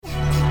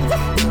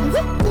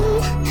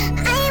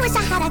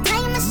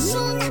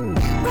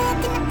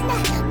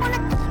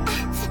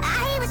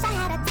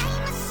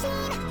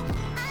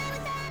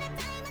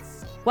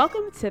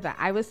Welcome to the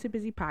I Was Too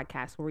Busy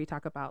podcast, where we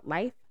talk about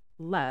life,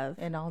 love,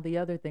 and all the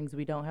other things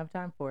we don't have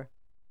time for.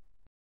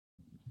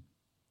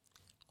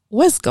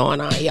 What's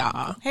going on,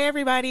 y'all? Hey,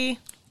 everybody.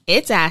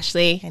 It's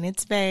Ashley. And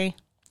it's Faye.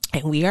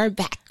 And we are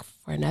back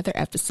for another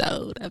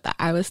episode of the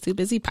I Was Too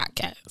Busy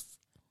podcast.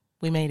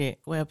 We made it.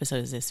 What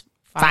episode is this?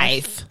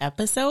 5.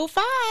 Episode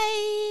 5.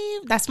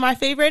 That's my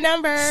favorite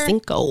number.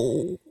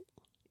 Cinco.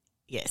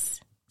 Yes.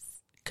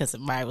 Because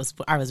I was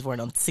born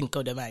on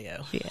Cinco de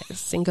Mayo. Yes,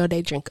 Cinco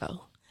de Drinko.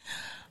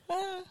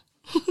 I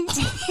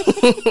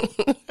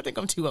think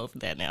I'm too old for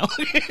that now.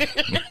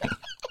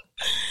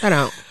 I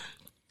don't.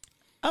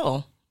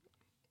 Oh.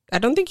 I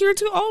don't think you're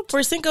too old.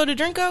 For Cinco de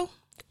Drinko?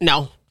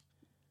 No.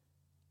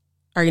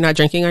 Are you not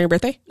drinking on your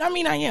birthday? I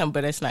mean, I am,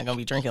 but it's not going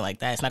to be drinking like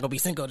that. It's not going to be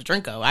Cinco de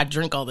Drinko. I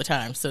drink all the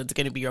time, so it's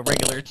going to be a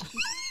regular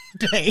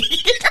day.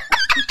 It's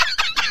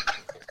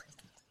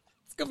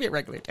going to be a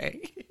regular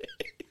day.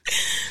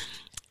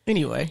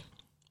 Anyway,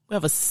 we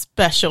have a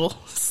special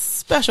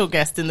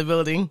guest in the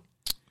building.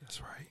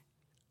 That's right.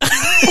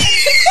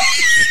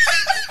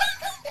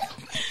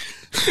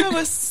 We have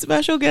a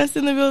special guest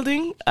in the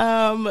building.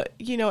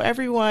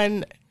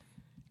 Everyone,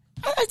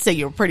 I'd say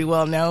you're pretty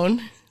well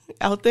known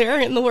out there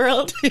in the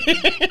world.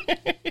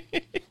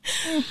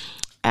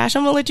 Ash,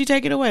 I'm going to let you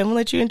take it away. I'm going to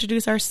let you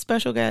introduce our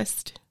special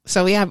guest.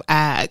 So we have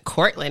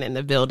Cortland in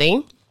the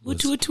building.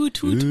 Woot, woot,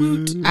 woot, woot,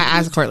 woot. I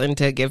asked Cortland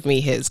to give me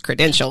his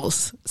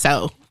credentials.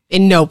 So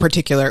in no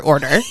particular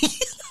order,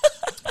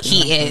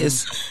 he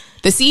is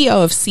the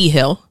CEO of Sea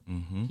Hill.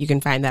 Mm-hmm. You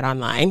can find that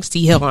online.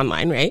 Sea Hill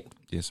online, right?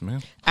 Yes,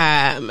 ma'am.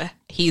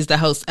 He's the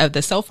host of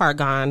the So Far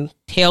Gone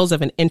Tales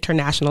of an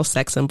International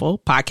Sex Symbol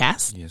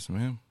podcast. Yes,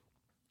 ma'am.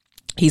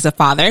 He's a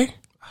father.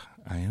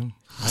 I am.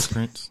 Hi,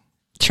 Prince.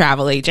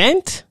 Travel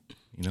agent.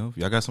 You know, if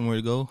y'all got somewhere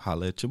to go,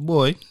 holla at your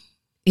boy.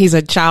 He's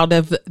a child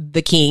of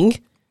the king.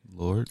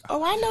 Lord.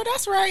 Oh, I know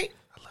that's right.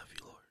 I love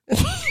you,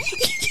 Lord.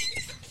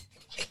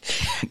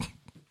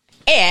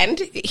 And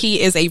he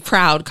is a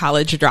proud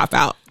college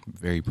dropout.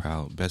 Very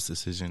proud. Best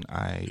decision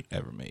I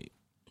ever made.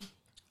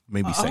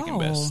 Maybe second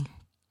best.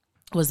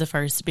 Was the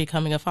first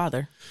becoming a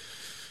father.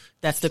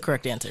 That's the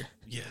correct answer.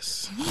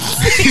 Yes.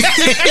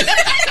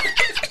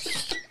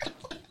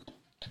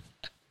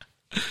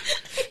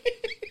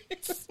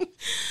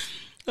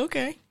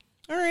 Okay.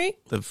 All right.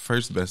 The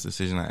first best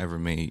decision I ever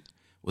made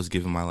was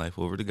giving my life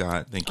over to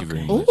God. Thank you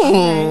very much.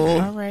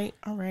 All right.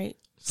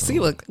 So, see,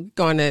 look,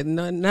 going to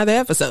another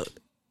episode.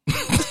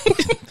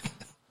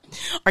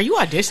 Are you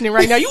auditioning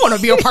right now? You want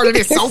to be a part of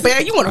this so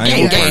bad? You want to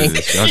gang.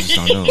 Y'all just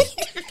don't know.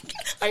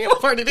 I am a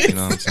part of this. You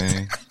know what I'm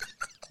saying?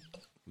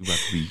 We about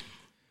to be.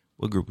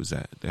 What group was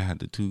that? They had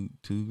the two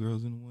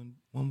girls and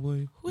one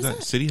boy. Who's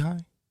that? City High?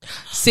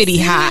 City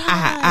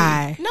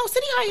High. No,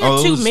 City High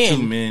had two men.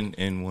 2 men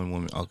and 1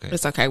 woman. Okay.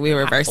 It's okay. We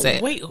reverse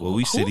it. Wait, Well,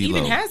 we who City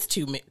even Low. has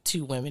two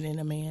women and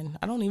a man?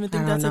 I don't even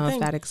think I don't that's know a if thing.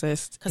 that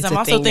exists. Because It's I'm a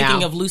also thing thinking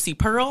now. of Lucy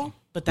Pearl,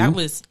 but that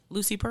was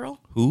Lucy Pearl.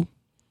 Who?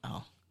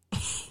 Oh.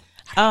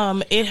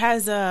 It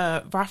has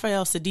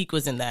Raphael Sadiq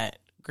was in that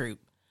group,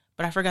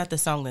 but I forgot the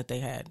song that they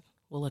had.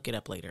 We'll look it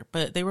up later.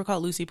 But they were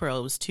called Lucy Pearl.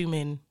 It was 2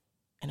 men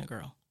and a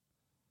girl.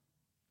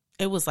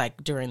 It was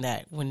like during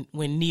that when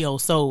neo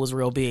soul was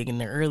real big in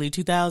the early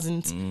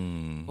 2000s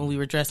when we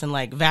were dressing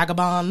like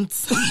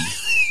vagabonds.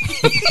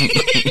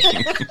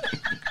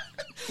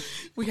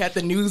 We had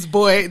the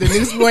newsboy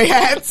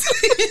hats.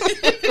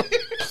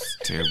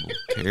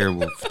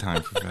 Terrible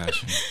time for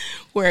fashion.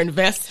 Wearing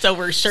vests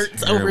over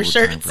shirts Terrible over time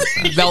shirts. for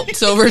fashion.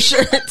 Belts over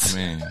shirts.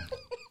 Man.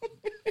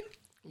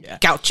 Yeah.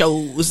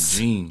 Gauchos.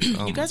 Jeans.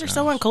 Oh You guys my are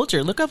so gosh.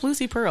 uncultured. Look up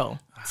Lucy Pearl.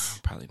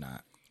 Probably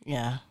not.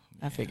 Yeah,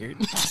 I figured.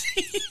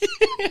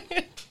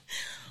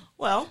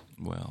 Well,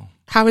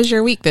 How was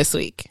your week this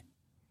week?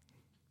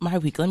 my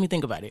week. Let me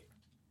think about it.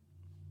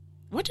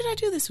 What did I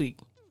do this week?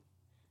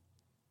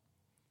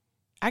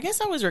 I guess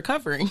I was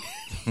recovering.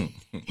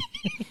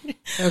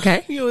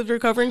 Okay. I was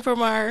recovering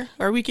from our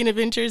weekend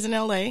adventures in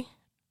LA.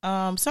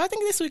 So I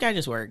think this week I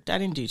just worked. I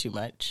didn't do too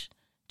much.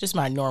 Just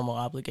my normal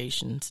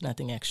obligations,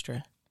 nothing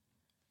extra.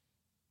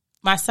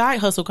 My side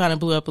hustle kind of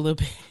blew up a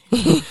little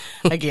bit.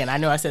 Again, I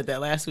know I said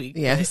that last week.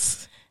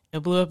 Yes.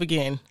 It blew up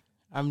again.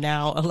 I'm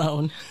now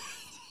alone.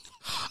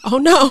 Oh,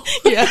 no.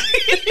 Yeah.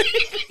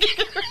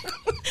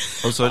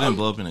 Oh, so it didn't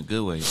blow up in a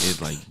good way.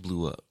 It like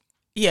blew up.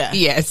 Yeah.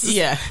 Yes.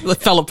 Yeah. It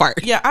fell apart.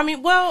 Yeah, I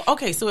mean, well,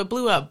 okay, so it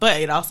blew up,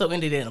 but it also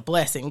ended in a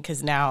blessing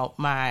because now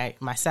my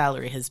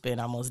salary has been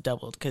almost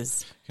doubled.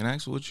 Because Can I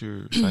ask what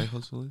your side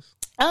hustle is?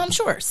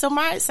 Sure. So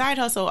my side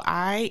hustle,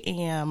 I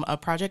am a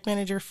project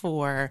manager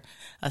for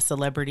a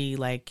celebrity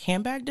like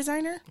handbag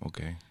designer.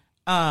 Okay.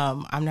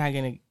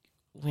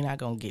 We're not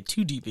gonna get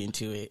too deep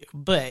into it,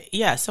 but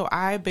yeah. So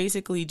I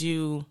basically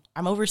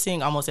I'm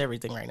overseeing almost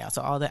everything right now.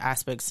 So all the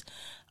aspects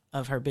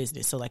of her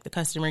business. So like the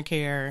customer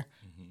care,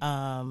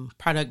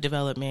 product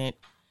development,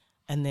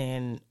 and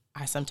then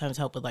I sometimes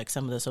help with like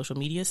some of the social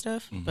media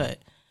stuff. But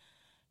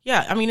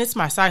yeah, I mean, it's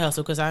my side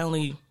hustle because I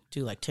only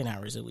do like 10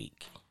 hours a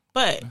week.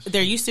 But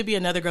there used to be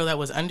another girl that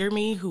was under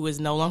me who is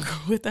no longer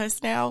with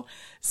us now.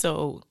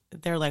 So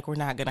they're like, we're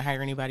not going to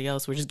hire anybody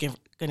else. We're just going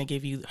to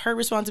give you her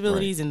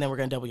responsibilities, and then we're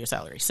going to double your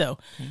salary. So,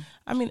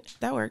 I mean,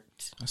 that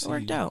worked. It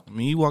worked out. I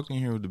mean, you walked in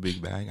here with a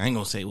big bag. I ain't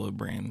gonna say what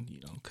brand,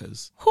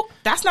 because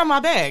that's not my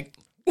bag.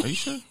 Are you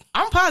sure?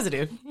 I'm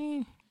positive.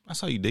 I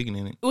saw you digging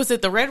in it. Was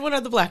it the red one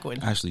or the black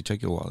one? Ashley,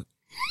 check your wallet.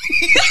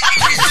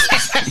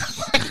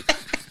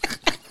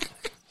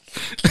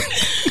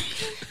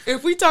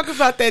 If we talk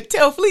about that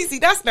tail fleecy,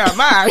 that's not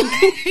mine.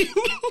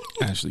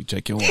 Ashley,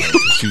 check your wallet.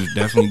 She was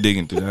definitely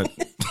digging through that.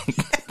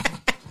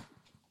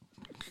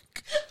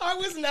 I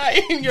was not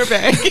in your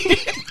bag.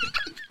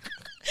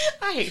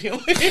 I hate him.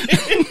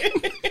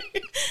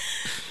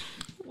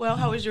 Well,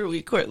 how was your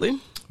week,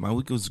 Cortland? My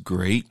week was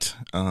great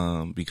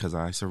because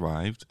I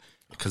survived,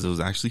 because it was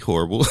actually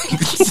horrible.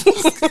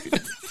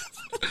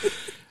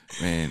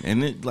 Man,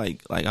 and it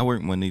like I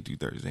work Monday through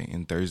Thursday,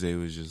 and Thursday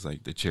was just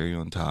like the cherry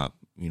on top.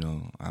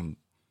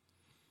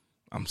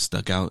 I'm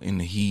stuck out in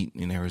the heat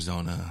in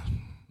Arizona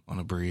on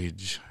a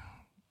bridge,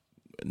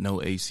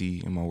 no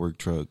AC in my work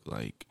truck.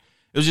 Like,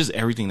 it was just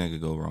everything that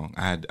could go wrong.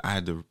 I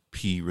had to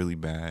pee really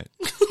bad,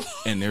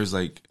 and there's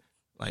like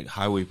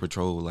highway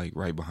patrol like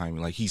right behind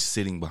me. Like, he's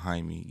sitting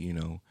behind me,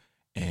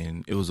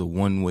 and it was a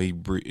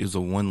it was a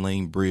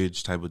 1-lane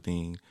bridge type of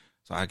thing.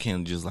 So I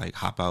can't just like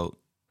hop out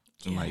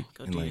and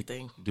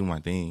do my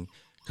thing.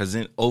 Because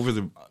then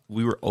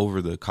we were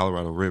over the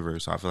Colorado River,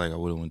 so I feel like I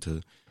would have went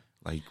to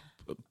like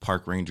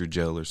park ranger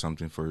jail or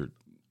something for.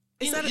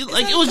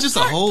 It was just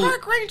a whole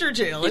park ranger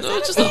jail. It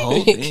was just a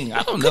whole thing.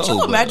 I don't know. Could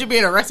you imagine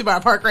being arrested by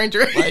a park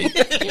ranger? Like,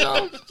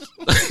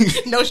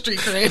 No street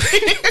cred.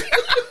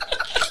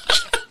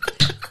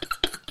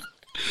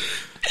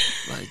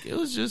 Like, it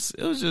was just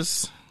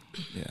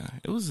yeah,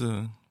 it was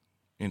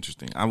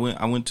interesting. I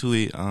went to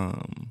a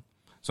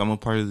so I'm a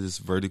part of this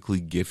vertically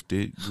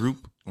gifted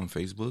group on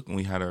Facebook, and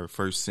we had our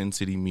first Sin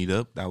City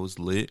meetup. That was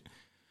lit.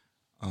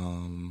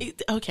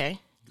 Okay.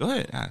 Go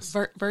ahead, ask.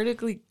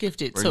 Vertically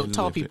gifted, so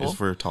tall people. It's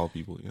for tall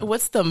people. Yeah.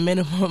 What's the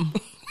minimum?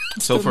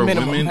 So for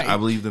women, height? I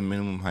believe the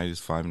minimum height is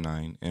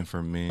 5'9", and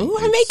for men,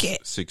 I make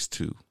it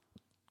 6'2".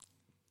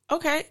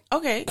 Okay.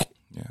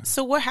 Yeah.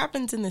 So what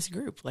happens in this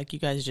group? Like, you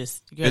guys are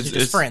just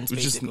friends,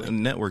 it's basically. just a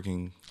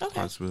networking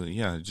possibility.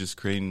 Yeah, just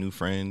creating new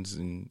friends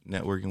and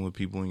networking with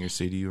people in your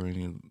city or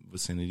in your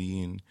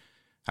vicinity and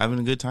having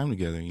a good time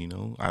together.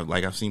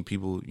 I've seen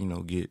people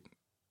get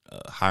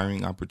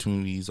hiring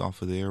opportunities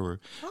off of there, or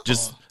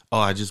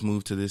I just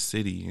moved to this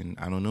city and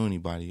I don't know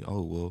anybody.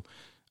 Oh, well,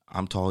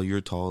 I'm tall,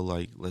 you're tall.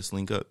 Like, let's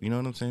link up. You know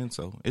what I'm saying?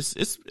 So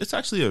it's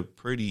actually a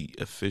pretty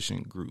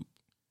efficient group.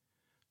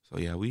 So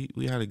yeah, we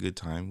had a good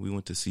time. We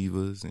went to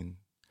Siva's and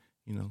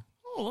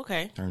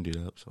turned it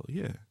up. So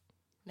yeah.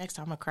 Next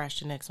time I crash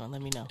the next one,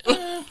 let me know.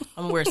 I'm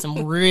gonna wear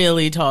some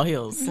really tall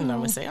heels, and I'm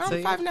gonna say I'm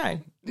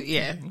 5'9".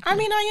 Yeah. I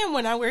mean, I am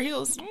when I wear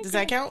heels. Does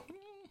that count?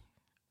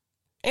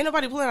 Ain't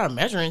nobody pulling out a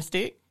measuring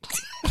stick.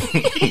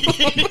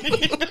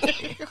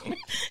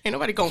 Ain't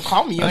nobody gonna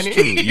call me on it.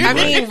 I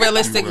mean,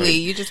 realistically,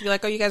 you just be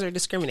like, oh, you guys are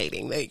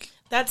discriminating. Like,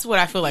 that's what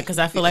I feel like, because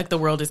I feel like the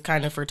world is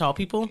kind of for tall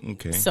people.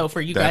 Okay. So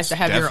for you guys to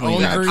have your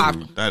own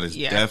group. That is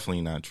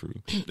definitely not true.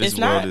 This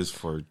world is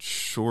for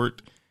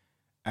short,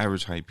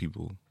 average height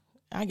people.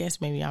 I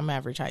guess maybe I'm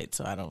average height,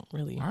 so I don't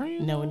really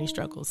know any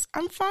struggles.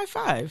 I'm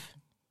 5'5".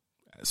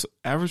 So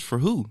average for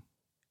who?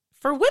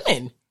 For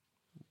women.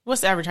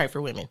 What's the average height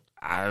for women?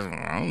 I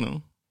don't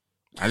know.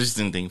 I just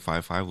didn't think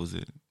 5'5" was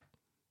it.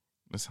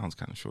 That sounds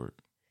kind of short.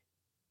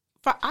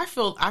 I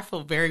feel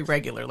very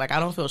regular. Like, I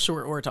don't feel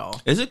short or tall.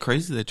 Is it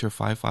crazy that you're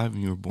 5'5"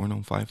 and you were born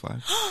on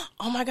 5'5"?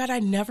 Oh my God, I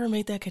never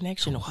made that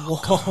connection.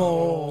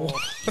 Whoa.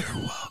 You're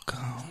welcome.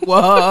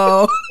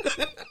 Whoa.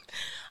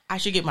 I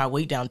should get my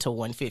weight down to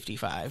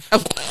 155. So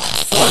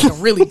I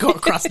can really go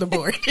across the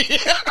board.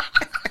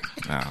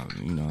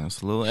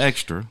 That's a little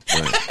extra,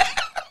 but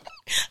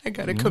I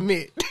gotta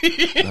commit.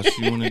 That's what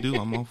you want to do.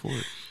 I'm all for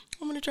it.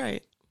 I'm gonna try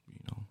it.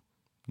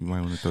 You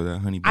might want to throw that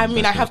honey bun. I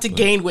mean, I have to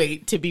gain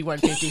weight to be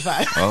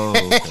 155. Oh,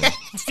 okay.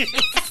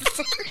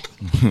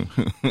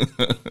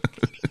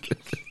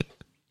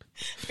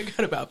 I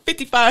got about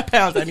 55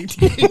 pounds I need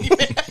to gain.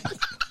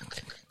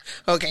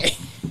 okay.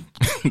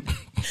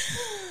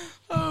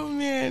 Oh,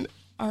 man.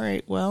 All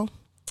right. Well,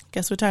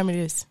 guess what time it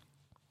is?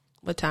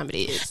 What time it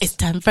is? It's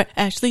time for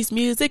Ashley's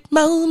music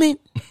moment.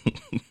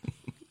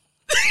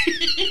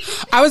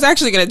 I was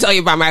actually going to tell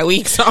you about my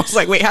week, so I was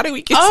like, wait, how did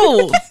we get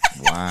wow.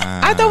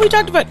 I thought we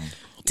talked about...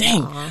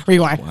 Dang.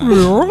 Rewind.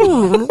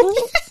 Wow.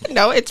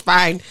 No, it's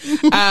fine.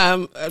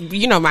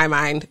 My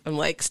mind. I'm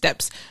like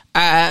steps.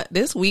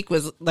 This week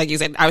was, like you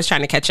said, I was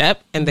trying to catch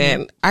up, and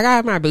then I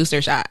got my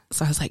booster shot.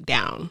 So I was like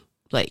down.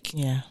 Like,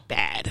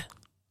 bad.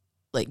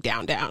 Like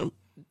down.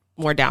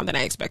 More down than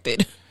I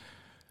expected.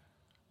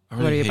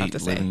 What are you about to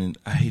say?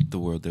 I hate the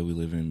world that we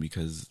live in,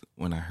 because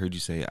when I heard you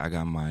say I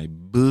got my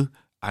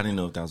I didn't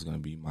know if that was going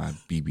to be my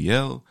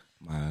BBL,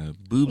 my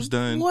boobs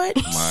done, what?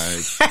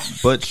 My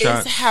butt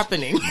shot. It's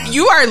happening.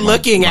 You are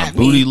looking at my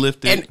booty me,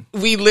 lifted, and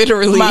we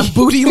literally my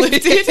booty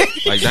lifted.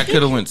 Like, that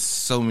could have went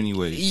so many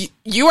ways.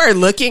 You are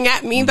looking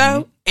at me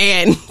though,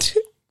 and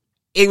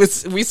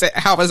we said,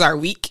 how was our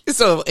week?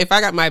 So if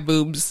I got my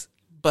boobs,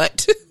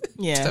 but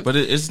Yeah. But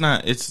it's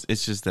not. It's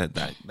just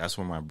that's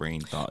where my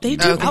brain thought. They you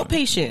do were going.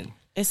 outpatient.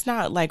 It's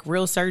not like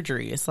real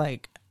surgery. It's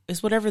like,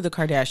 it's whatever the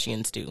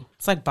Kardashians do.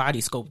 It's like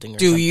body sculpting or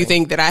do something. you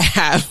think that I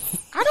have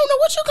I don't know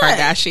what you got.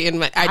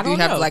 Kardashian? I do don't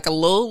have know. like a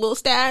little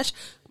stash,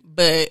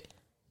 but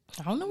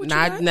I don't know what you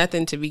not got.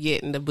 nothing to be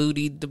getting the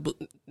booty,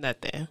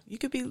 nothing. You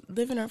could be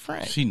living her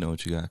front. She know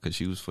what you got because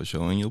she was for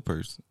showing your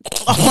purse.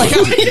 Oh my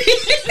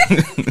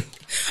God.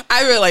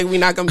 I feel like we're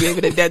not gonna be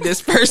able to dead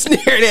this first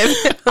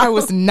narrative. I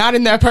was not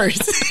in that purse.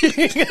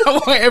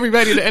 I want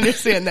everybody to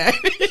understand that.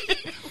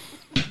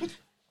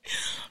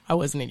 I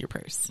wasn't in your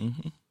purse.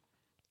 Mm-hmm.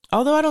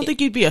 Although I don't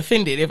think you'd be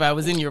offended if I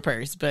was in your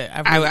purse, but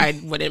I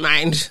wouldn't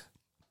mind.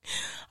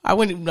 I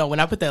wouldn't know when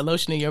I put that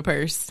lotion in your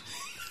purse.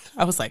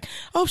 I was like,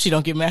 I hope she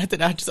don't get mad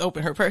that I just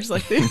open her purse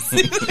like this.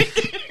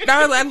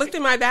 I looked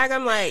in my bag.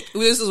 I'm like,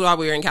 this is while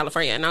we were in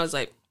California, and I was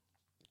like,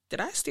 did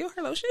I steal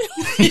her lotion?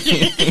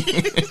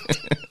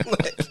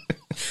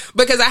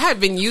 Because I had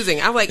been using.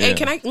 I'm like, hey,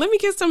 let me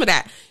get some of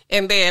that?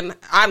 And then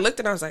I looked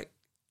and I was like,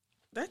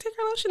 did I take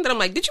her lotion? Then I'm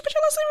like, did you put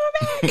your lotion in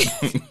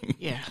my bag?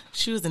 Yeah,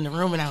 she was in the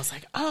room and I was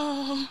like,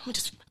 let me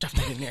just drop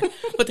that in there.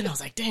 But then I was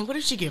like, dang, what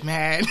if she get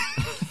mad?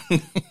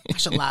 I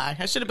should lie.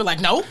 I should have been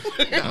like, no.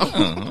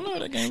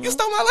 You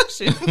stole my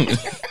lotion.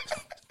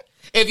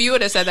 If you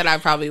would have said that, I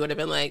probably would have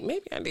been like,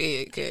 maybe I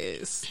did,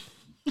 because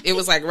it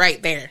was like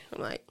right there.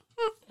 I'm like,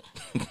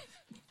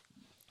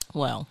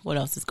 Well, what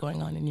else is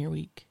going on in your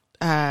week?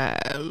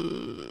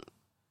 that's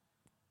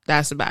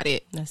about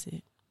it. That's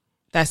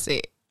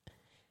it.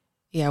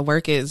 Yeah,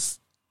 work is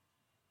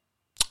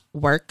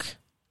work.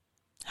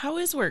 How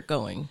is work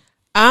going?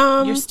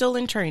 You're You're still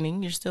in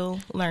training. You're still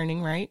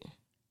learning, right?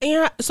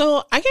 Yeah, so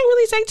I can't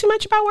really say too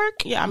much about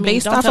work. Yeah, I mean,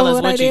 based don't off tell of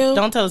us what I do.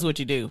 Don't tell us what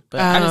you do.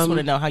 But I just want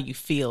to know how you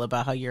feel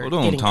about how you're Hold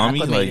on, getting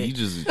Tommy. acclimated. Like you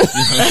just.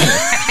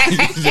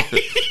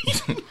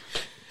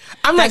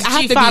 I'm like, That's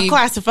I have to G5 be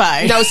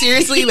classified. No,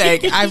 seriously,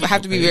 like I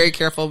have to be very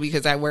careful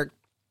because I work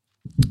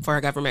for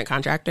a government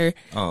contractor.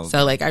 Oh,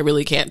 So like I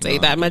really can't say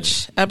that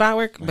much about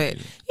work. But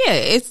yeah,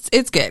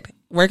 it's good.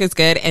 Work is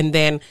good. And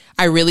then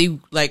I really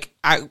like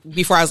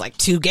before I was like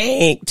two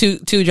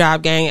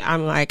job gang,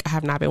 I'm like, I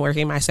have not been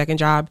working my second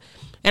job.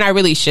 And I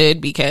really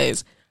should,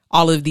 because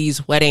all of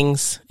these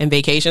weddings and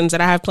vacations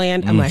that I have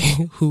planned, I'm like,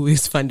 who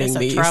is funding It's a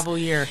these? travel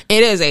year.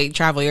 It is a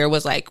travel year. It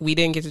was like, we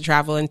didn't get to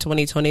travel in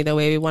 2020 the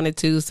way we wanted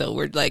to. So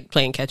we're like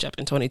playing catch up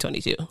in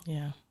 2022.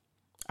 Yeah.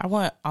 I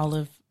want all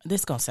of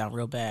this. Gonna sound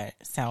real bad,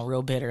 sound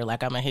real bitter,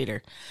 like I'm a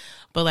hater.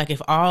 But like,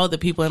 if all the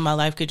people in my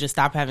life could just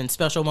stop having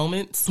special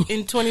moments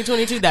in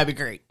 2022, that'd be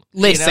great.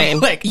 Listen, you know?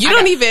 Like you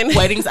don't even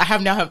weddings.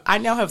 I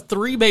now have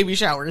 3 baby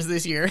showers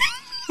this year.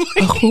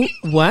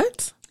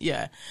 What?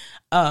 Yeah.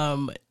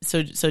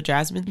 So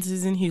Jasmine's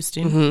is in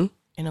Houston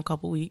in a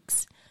couple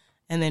weeks,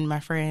 and then my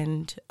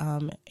friend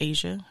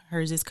Asia,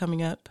 hers is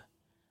coming up,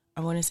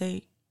 I want to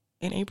say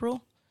in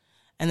April,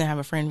 and then I have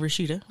a friend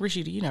Rashida,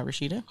 you know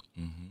Rashida.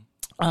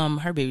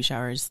 Her baby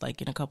shower is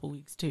like in a couple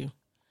weeks too.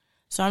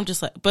 So I'm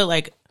just like, but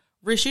like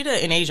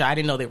Rashida and Asia, I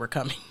didn't know they were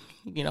coming.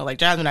 You know, like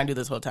Jasmine, I do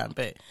this whole time,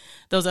 but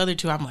those other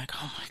 2, I'm like,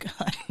 oh my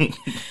God.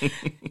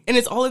 And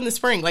it's all in the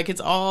spring. Like,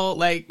 it's all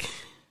like,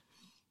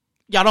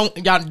 y'all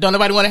don't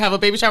nobody want to have a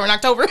baby shower in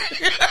October?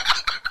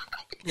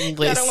 Y'all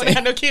don't want to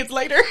have no kids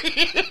later?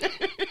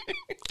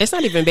 It's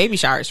not even baby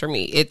showers for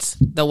me. It's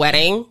the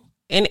wedding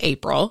in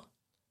April.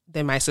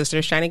 Then my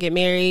sister's trying to get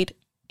married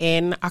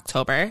in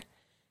October.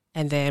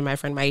 And then my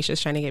friend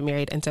Maisha's trying to get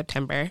married in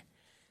September.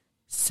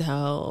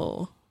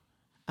 So,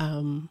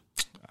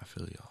 I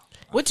feel y'all.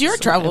 What's your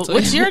travel?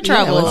 What's your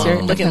travel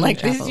looking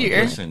like this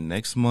year? Listen,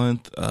 next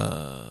month,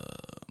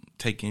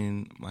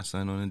 taking my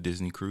son on a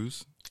Disney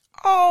cruise.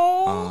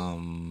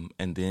 Oh.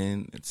 And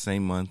then the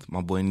same month,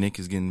 my boy Nick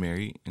is getting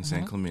married in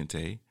San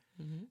Clemente.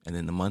 And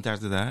then the month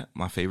after that,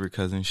 my favorite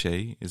cousin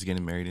Shay is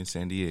getting married in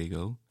San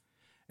Diego.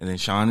 And then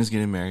Sean is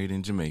getting married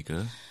in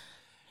Jamaica.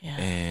 Yeah.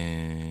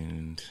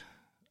 And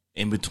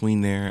in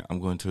between there,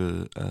 I'm going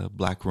to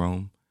Black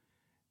Rome.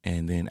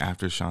 And then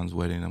after Sean's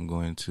wedding, I'm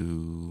going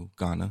to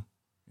Ghana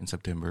in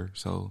September.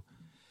 So,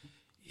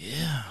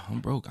 yeah, I'm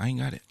broke. I ain't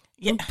got it.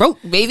 Yeah.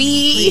 broke, baby.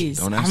 Please.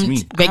 Don't ask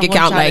me. Bank I want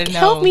account y'all like, to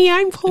help know. me,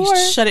 I'm poor.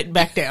 Shut it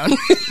back down.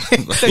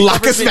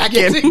 Lock us back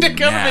in. The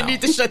government Now.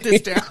 needs to shut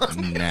this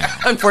down. Now.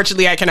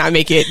 Unfortunately, I cannot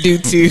make it due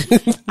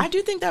to. I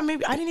do think that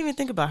maybe I didn't even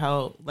think about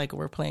how like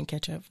we're playing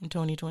catch up from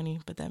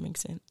 2020, but that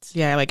makes sense.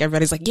 Yeah, like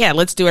everybody's like, yeah,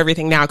 let's do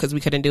everything now because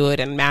we couldn't do it,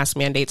 and mask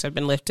mandates have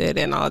been lifted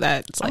and all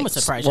that. It's I'm like,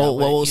 surprised whoa, y'all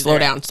whoa, went slow either.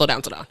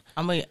 down.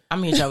 I'm gonna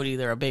hit y'all with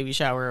either a baby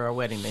shower or a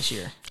wedding this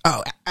year.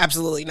 Oh,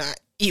 absolutely not.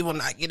 You will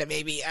not get a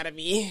baby out of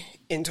me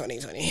in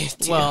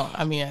 2020. Well,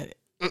 I mean,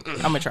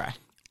 I'm gonna try.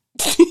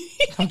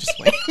 I'm just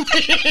playing.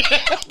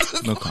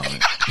 No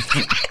comment.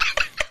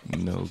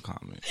 No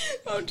comment.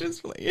 I'm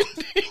just playing.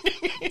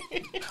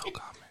 No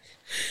comment.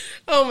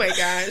 Oh my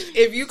gosh!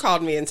 If you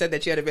called me and said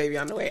that you had a baby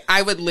on the way,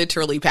 I would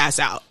literally pass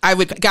out. I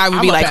would I'm be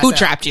gonna like, pass "Who out.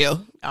 trapped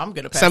you?" I'm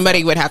gonna pass Somebody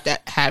out. would have to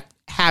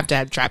have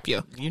to trap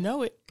you. You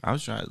know it. I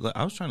was trying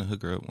to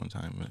hook her up one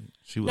time, but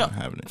she wasn't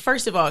having it.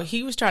 First of all,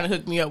 he was trying to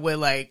hook me up with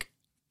like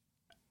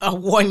a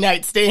one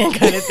night stand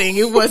kind of thing.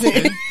 It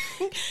wasn't.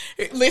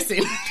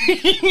 Listen,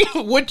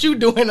 what you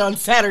doing on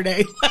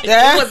Saturday? Like,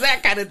 it was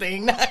that kind of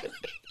thing.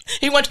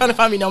 He wasn't trying to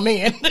find me no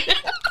man.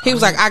 He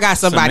was like, I got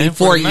somebody man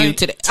for for the you night.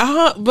 today.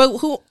 But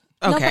who?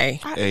 Okay.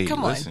 No, but Hey,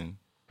 come on. listen.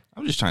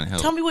 I'm just trying to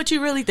help. Tell me what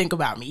you really think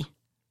about me.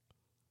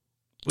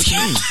 What you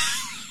mean?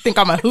 Think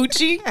I'm a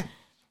hoochie?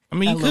 I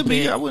mean, A you little could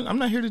be. bit. I'm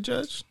not here to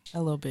judge. A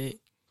little bit,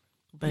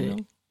 but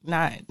You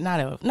know?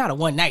 not a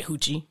one night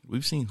hoochie.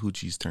 We've seen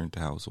hoochies turn to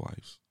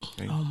housewives.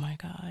 Okay? Oh my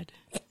god.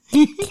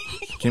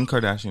 Kim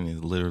Kardashian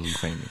is literally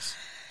famous.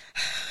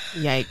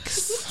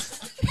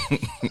 Yikes.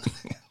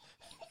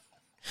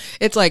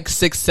 It's like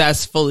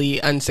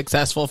successfully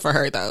unsuccessful for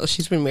her, though.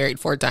 She's been married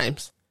 4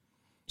 times.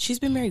 She's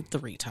been married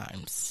 3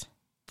 times.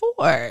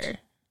 4.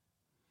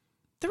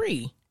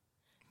 3.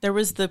 There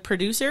was the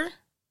producer.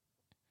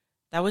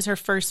 That was her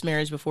first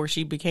marriage before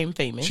she became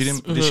famous. She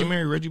didn't. Did she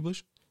marry Reggie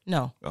Bush?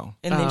 No. Oh,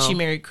 And then she Oh.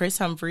 married Chris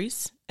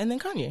Humphries and then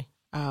Kanye.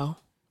 Oh.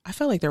 I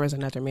feel like there was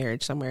another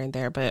marriage somewhere in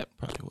there, but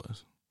probably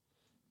was.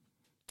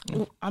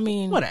 I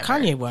mean, Whatever.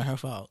 Kanye wasn't her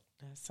fault.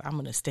 I'm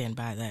going to stand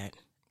by that.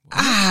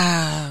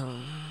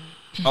 I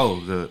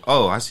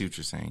see what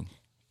you're saying.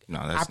 No,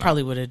 that's I not-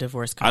 probably would have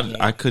divorced Kanye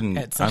I couldn't.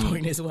 at some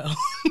point as well.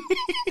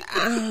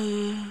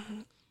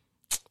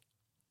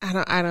 I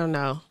don't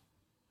know.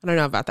 I don't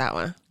know about that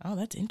one. Oh,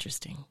 that's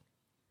interesting.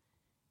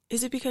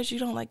 Is it because you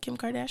don't like Kim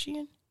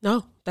Kardashian?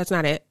 No, that's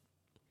not it.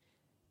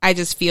 I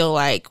just feel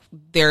like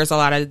there's a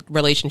lot of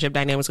relationship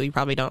dynamics we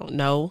probably don't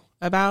know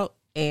about.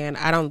 And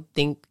I don't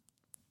think,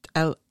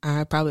 I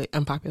probably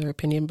unpopular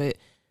opinion, but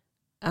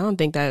I don't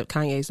think that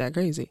Kanye's that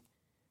crazy.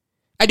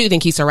 I do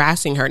think he's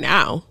harassing her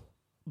now,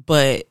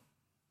 but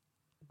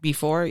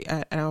before,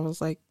 I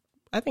was like,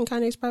 I think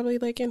Kanye's probably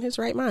like in his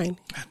right mind.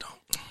 I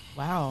don't.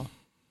 Wow.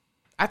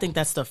 I think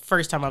that's the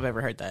first time I've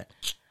ever heard that.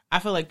 I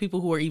feel like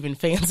people who are even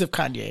fans of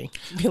Kanye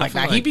be like,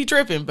 feel nah, he like- be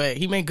tripping, but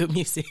he made good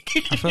music.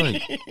 I feel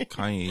like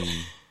Kanye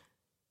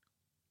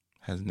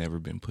has never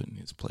been put in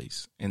his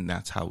place, and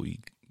that's how we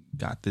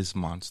got this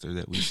monster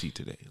that we see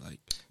today. Like,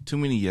 too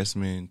many yes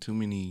men, too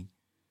many.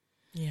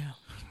 Yeah.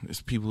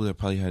 There's people that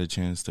probably had a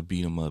chance to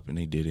beat him up and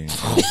they didn't.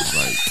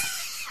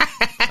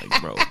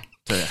 like, bro,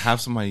 to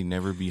have somebody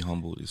never be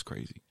humbled is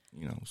crazy.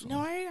 You know. So, No,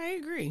 I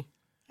agree.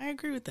 I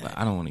agree with that. but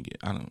I don't want to get.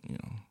 I don't. You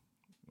know.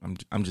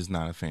 I'm just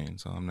not a fan,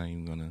 so I'm not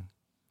even gonna.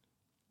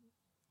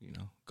 You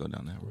know, go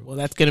down that road. Well,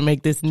 that's going to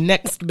make this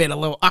next bit a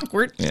little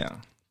awkward Yeah.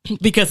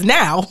 because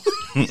now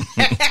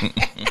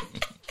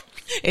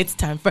it's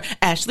time for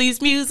Ashley's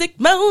music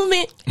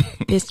moment.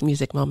 This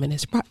music moment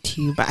is brought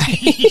to you by.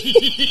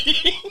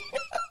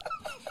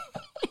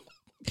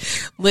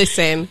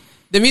 Listen,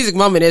 the music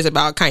moment is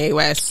about Kanye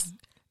West.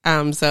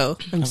 So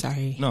I'm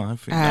sorry. No, I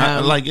feel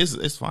like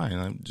it's fine.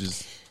 I'm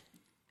just.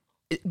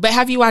 But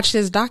have you watched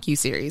his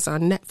docuseries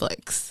on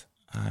Netflix?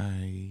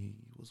 I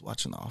was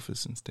watching The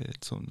Office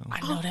instead, so no.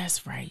 I know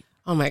that's right.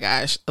 Oh my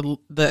gosh,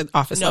 the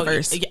Office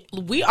lovers.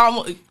 We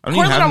almost don't even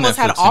Cortland have almost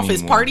had an Netflix office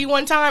anymore. party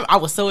one time. I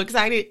was so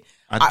excited.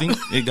 I think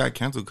it got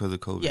canceled because of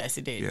COVID. Yes,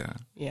 it did. Yeah,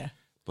 Yeah.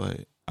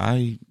 but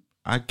I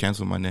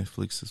canceled my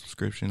Netflix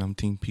subscription. I'm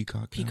Team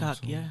Peacock. now, Peacock,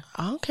 so, yeah.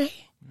 Okay.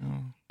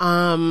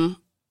 yeah.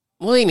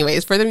 Well,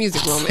 anyways, for the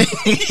music moment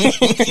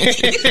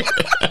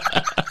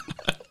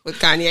with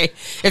Kanye,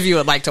 if you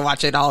would like to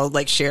watch it, I'll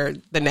like share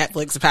the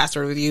Netflix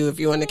password with you if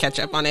you want to catch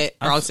up on it,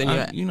 or I'll send you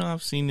it. You know,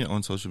 I've seen it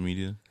on social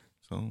media.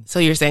 So So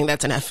you're saying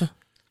that's enough?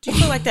 Do you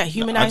feel like that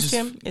humanized just-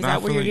 him? Is no, I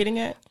that where feel you're like- getting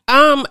at?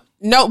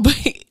 No, but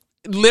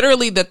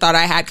literally the thought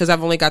I had, because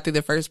I've only got through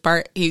the first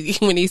part,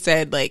 when he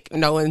said like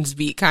no one's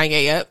beat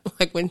Kanye up,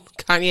 like when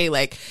Kanye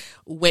like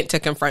went to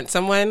confront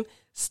someone,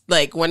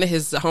 like one of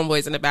his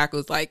homeboys in the back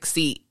was like,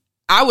 see,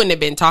 I wouldn't have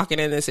been talking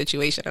in this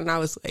situation. And I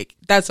was like,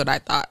 that's what I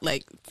thought,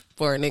 like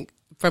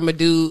from a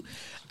dude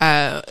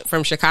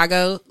from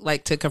Chicago,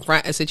 like to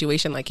confront a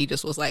situation, like he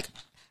just was like,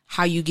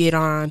 how you get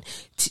on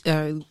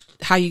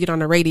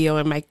the radio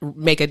and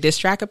make a diss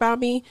track about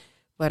me.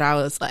 But I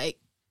was like,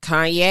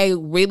 Kanye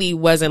really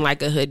wasn't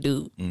like a hood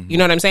dude. You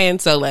know what I'm saying?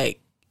 So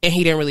like, and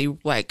he didn't really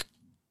like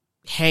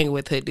hang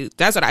with hood dudes.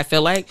 That's what I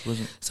feel like.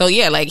 So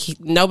yeah, like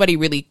nobody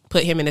really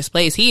put him in his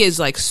place. He is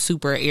like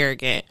super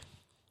arrogant.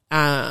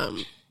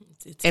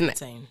 It's And-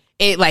 insane.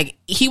 It like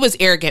he was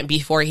arrogant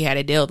before he had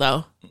a deal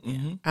though.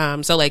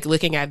 So like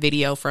looking at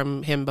video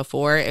from him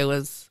before,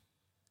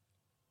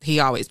 he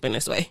always been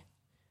this way.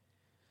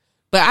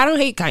 But I don't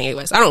hate Kanye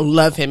West. I don't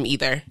love him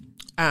either.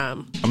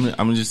 I'm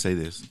gonna just say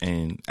this,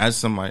 and as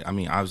somebody, I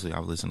mean, obviously,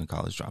 I've listened to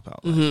College Dropout.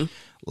 Like,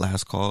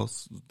 Last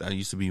Calls, that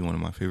used to be one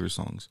of my favorite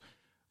songs.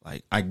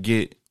 Like, I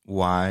get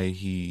why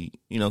he,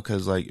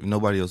 because like if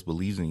nobody else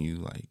believes in you,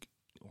 like,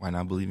 why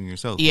not believe in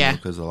yourself? Yeah.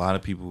 Because a lot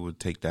of people would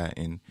take that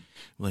and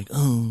like,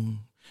 oh,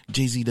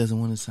 Jay-Z doesn't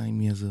want to sign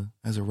me as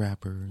a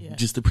rapper,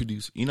 just a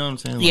producer. You know what I'm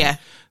saying? Like, Yeah.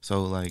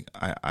 So like,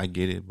 I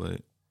get it,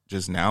 but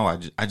just now,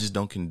 I just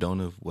don't condone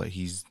of what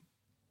he's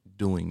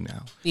doing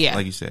now. Yeah.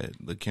 Like you said,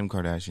 the Kim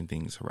Kardashian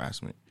thing is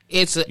harassment.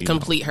 It's a you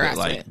complete know? But,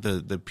 harassment.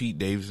 like the Pete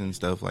Davidson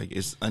stuff, like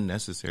it's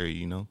unnecessary,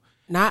 you know.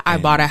 Not I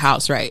bought a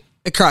house right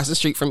across the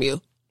street from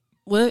you.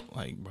 What?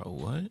 Like, bro,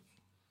 what?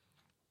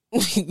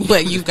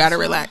 But you've got to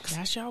relax.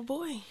 That's y'all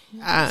boy.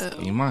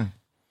 Ain't mine.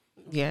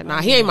 Yeah,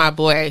 nah, he ain't my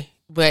boy.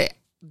 But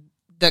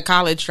the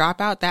College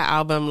Dropout, that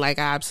album, like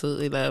I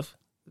absolutely love.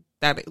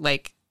 That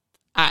like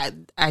I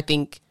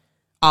think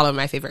all of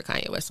my favorite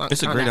Kanye West songs.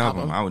 It's a are on great that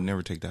album. I would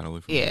never take that away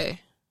from you. Yeah.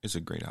 It's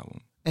a great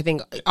album. I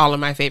think all of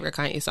my favorite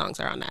Kanye songs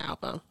are on that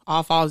album.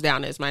 All Falls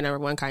Down is my number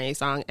one Kanye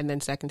song, and then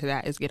second to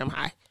that is Get 'Em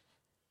High.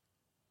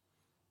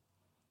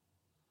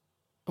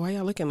 Why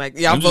y'all looking like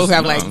y'all both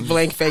have like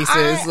blank faces?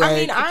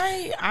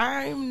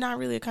 I'm not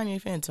really a Kanye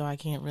fan, so I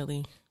can't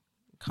really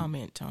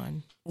comment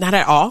on. Not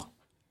at all.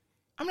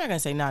 I'm not gonna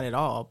say not at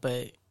all,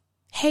 but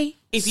Hey,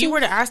 if you were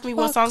to ask me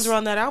what songs are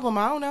on that album,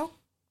 I don't know.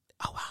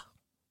 Oh wow.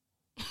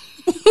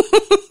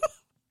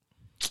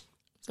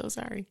 So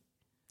sorry.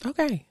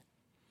 Okay.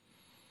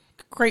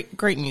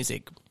 Great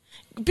music.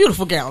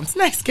 Beautiful gowns.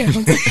 Nice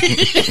gowns.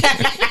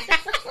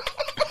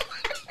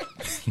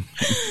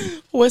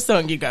 What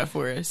song you got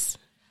for us?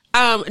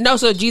 No,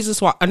 so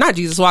Jesus Walks, not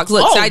Jesus Walks.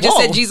 Look, Oh, so I just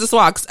whoa. said Jesus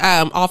Walks.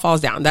 All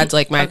Falls Down. That's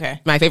like my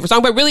favorite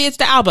song, but really it's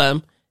the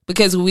album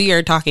because we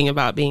are talking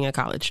about being a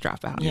college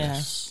dropout. Yeah.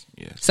 Yes.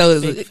 So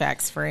Big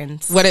facts,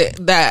 friends.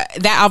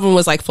 that album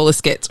was like full of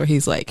skits where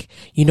he's like,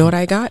 you know what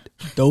I got?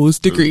 Those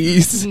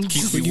degrees.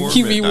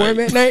 Keep me warm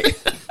at night. He's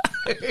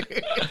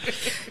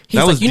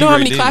That like, was you know how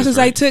D. many Ray classes Davis,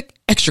 I right? took?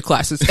 Extra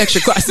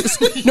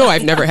classes. No,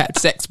 I've never had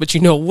sex, but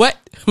you know what?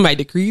 My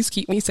degrees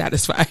keep me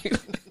satisfied.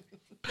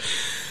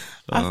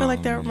 I feel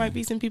like there might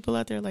be some people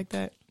out there like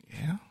that.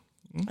 Yeah.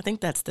 I think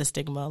that's the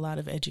stigma a lot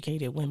of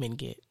educated women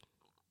get.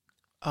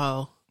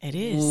 Oh, It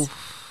is.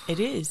 Oof. It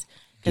is.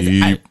 'Cause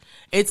Deep.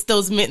 it's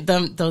those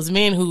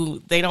men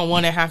who they don't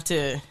want to have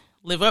to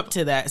live up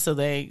to that, so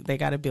they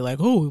got to be like,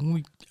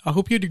 I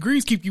hope your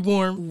degrees keep you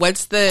warm.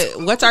 what's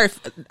our?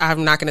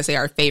 I'm not going to say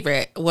our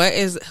favorite. What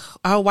is?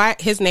 Oh, why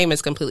his name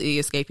is completely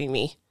escaping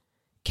me.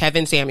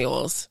 Kevin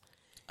Samuels.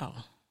 Oh,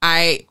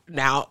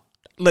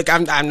 Look,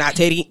 I'm not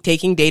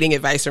taking dating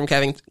advice from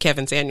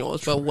Kevin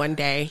Samuels, but one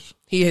day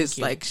he is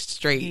like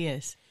straight. he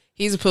is.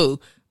 He's a poo.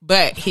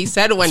 But he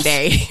said one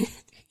day,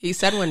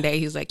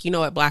 he's like, you know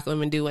what black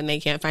women do when they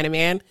can't find a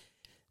man?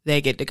 They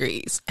get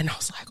degrees. And I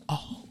was like,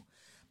 oh.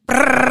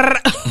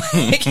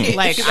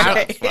 Like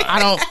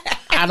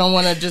I don't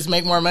want to just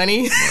make more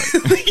money.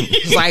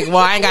 It's like, well,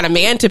 I ain't got a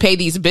man to pay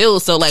these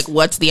bills, so like,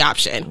 what's the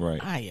option?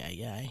 Right.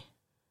 Ay.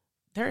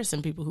 There are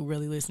some people who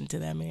really listen to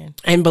that man.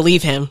 And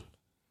believe him.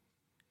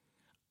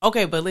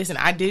 Okay, but listen,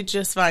 I did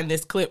just find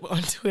this clip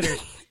on Twitter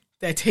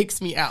that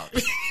takes me out.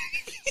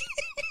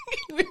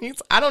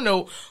 I don't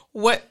know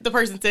what the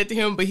person said to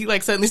him, but he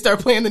like suddenly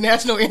started playing the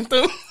national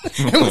anthem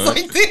and was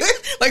like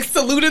this, like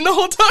saluting the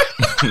whole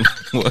time.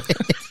 What?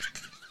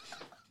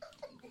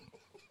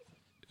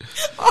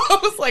 I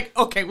was like,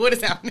 okay, what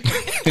is happening?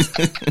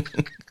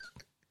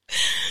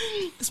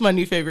 It's my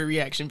new favorite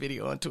reaction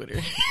video on Twitter.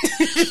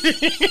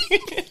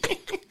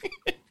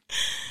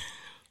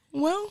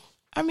 Well,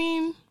 I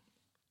mean,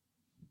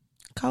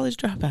 college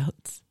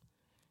dropouts.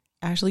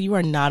 Ashley, you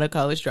are not a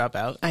college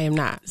dropout. I am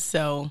not.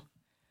 So,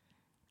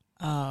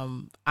 I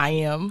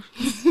am.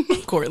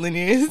 Cortland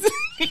is.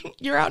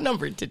 You're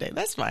outnumbered today.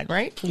 That's fine,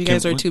 right? You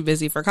guys are too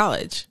busy for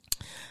college.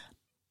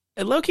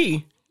 Low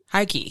key.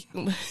 High key.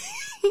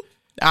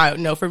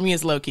 No, for me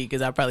it's low key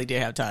because I probably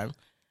did have time.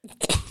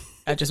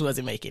 I just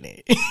wasn't making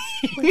it.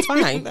 It's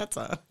fine. That's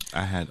all.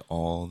 I had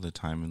all the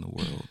time in the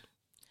world.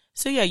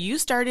 So yeah, you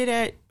started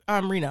at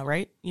Reno,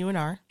 right?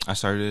 UNR.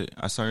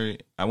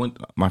 I went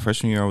my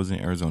freshman year. I was in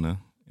Arizona,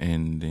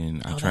 and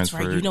then I transferred.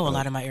 That's right. You know a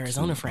lot of my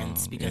Arizona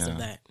friends because yeah. of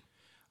that.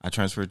 I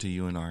transferred to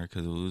UNR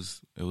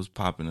because it was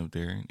popping up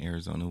there, and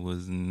Arizona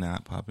was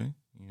not popping.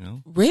 You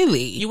know,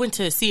 Really? You went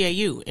to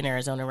CAU in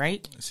Arizona,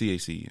 right?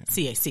 CAC. Yeah.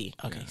 CAC.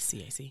 Okay, Yeah.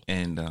 CAC.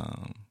 And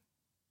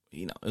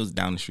you know, it was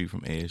down the street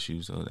from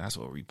ASU, so that's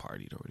where we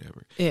partied or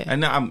whatever. Yeah.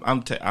 And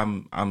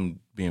I'm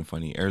being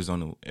funny.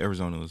 Arizona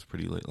was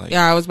pretty lit. Like,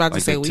 Yeah, I was about to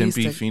like say the we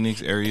Tempe, used to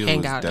Phoenix area hang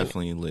was out in it.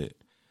 definitely lit.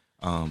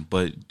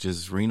 But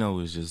just Reno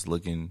was just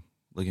looking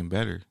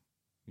better.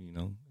 You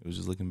know, it was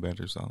just looking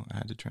better, so I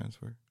had to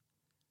transfer.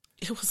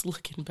 It was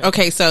looking better.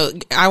 Okay, so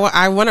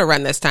I want to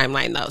run this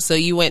timeline though. So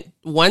you went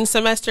one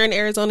semester in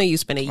Arizona, you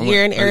spent a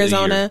year in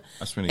Arizona,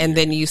 I spent a and year.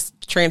 then you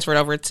transferred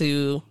over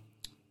to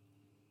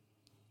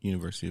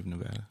University of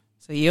Nevada.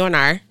 so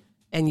UNR,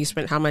 and you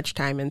spent how much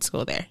time in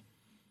school there?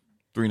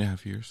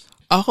 3.5 years.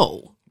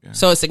 Oh, Yeah.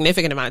 so a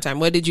significant amount of time.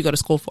 What did you go to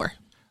school for?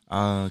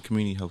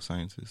 Community health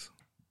sciences,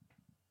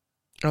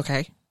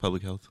 Okay.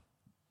 public health.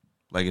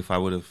 Like if I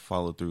would have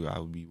followed through, I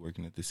would be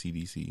working at the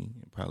CDC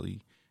and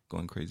probably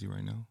going crazy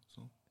right now.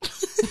 So.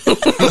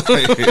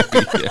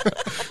 Yeah.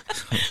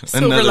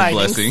 Another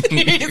blessing.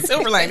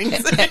 Silver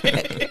linings.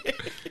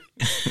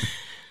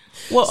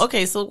 Well,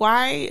 okay, so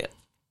why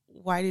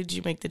did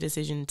you make the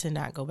decision to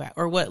not go back?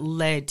 Or what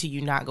led to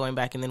you not going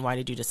back, and then why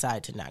did you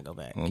decide to not go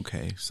back?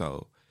 Okay,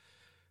 so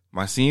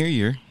my senior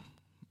year,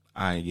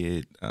 I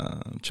get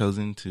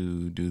chosen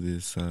to do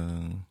this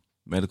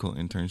medical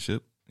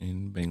internship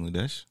in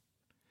Bangladesh.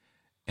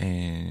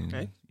 And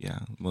Okay. yeah,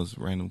 most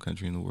random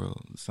country in the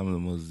world. Some of the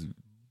most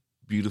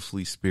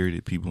beautifully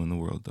spirited people in the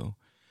world, though.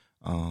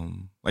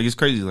 Like it's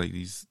crazy, like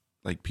these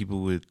like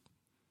people with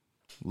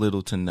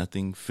little to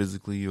nothing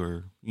physically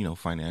or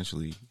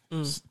financially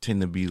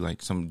tend to be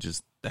like some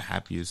just the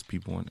happiest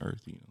people on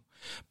earth.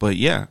 But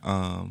yeah,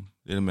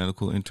 did a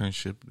medical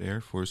internship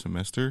there for a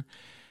semester,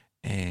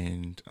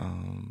 and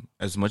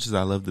as much as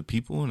I love the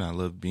people and I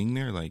love being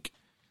there, like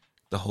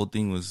the whole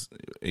thing was,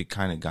 it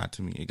kind of got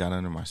to me. It got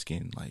under my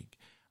skin. Like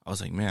I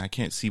was like, man, I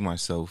can't see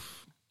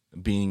myself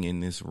being in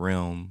this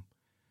realm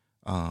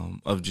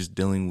of just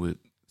dealing with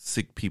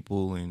sick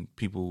people and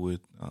people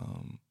with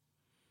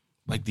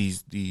like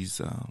these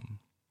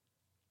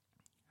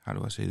how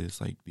do I say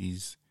this? Like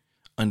these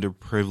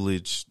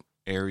underprivileged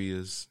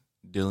areas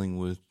dealing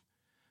with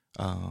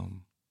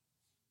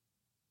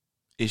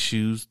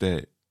issues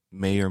that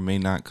may or may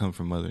not come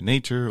from Mother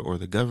Nature or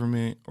the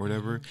government or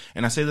whatever. Mm-hmm.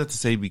 And I say that to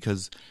say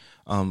because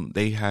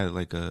they had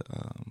like a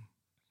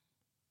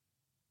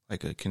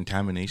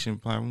contamination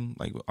problem,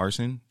 like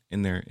arson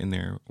in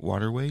their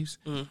waterways,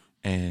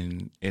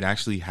 and it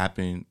actually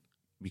happened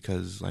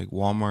because like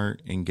Walmart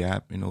and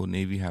Gap and Old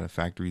Navy had a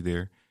factory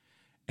there,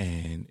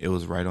 and it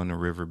was right on the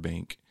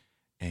riverbank,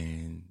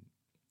 and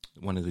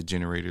one of the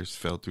generators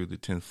fell through the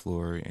 10th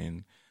floor,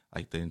 and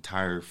like the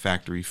entire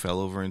factory fell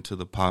over into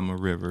the Padma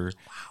River.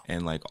 Wow.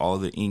 And like all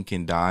the ink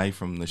and dye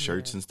from the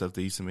shirts and stuff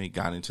they used to make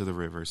got into the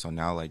river. So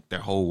now like their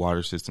whole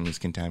water system is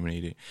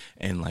contaminated,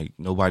 and like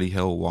nobody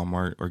held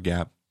Walmart or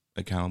Gap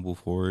accountable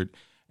for it.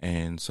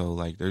 And so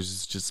like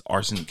there's just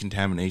arsenic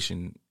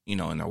contamination, in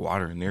their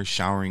water, and they're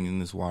showering in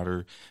this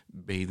water,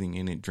 bathing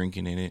in it,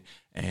 drinking in it.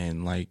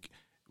 And like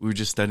we were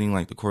just studying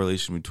like the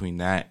correlation between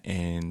that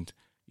and,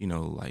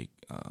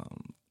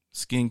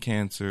 skin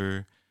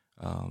cancer,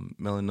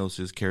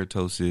 melanosis,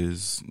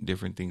 keratosis,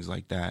 different things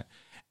like that.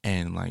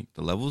 And like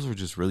the levels were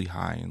just really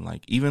high, and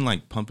like even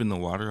like pumping the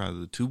water out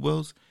of the tube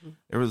wells,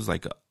 there was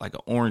like an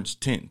orange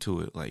tint to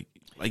it. Like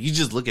you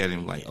just look at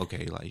him like,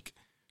 okay, like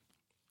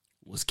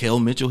was Kel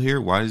Mitchell here?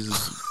 Why is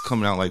this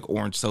coming out like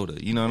orange soda?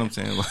 You know what I'm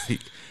saying?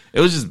 Like it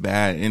was just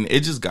bad, and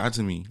it just got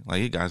to me.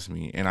 Like it got to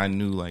me, and I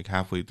knew like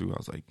halfway through I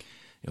was like,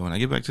 when I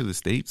get back to the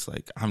States,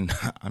 like I'm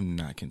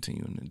not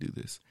continuing to do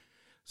this.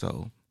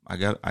 So I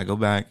go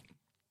back.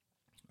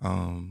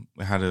 I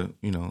had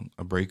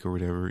a break or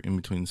whatever in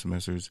between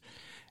semesters,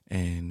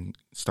 and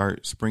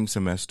start spring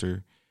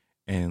semester,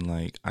 and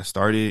like I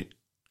started,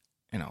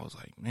 and I was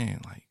like,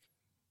 man, like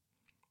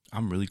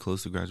I'm really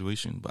close to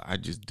graduation, but I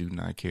just do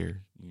not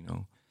care,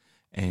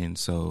 And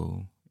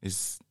so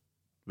it's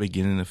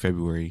beginning of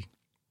February,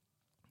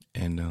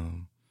 and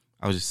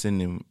I was just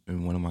sitting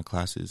in one of my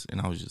classes,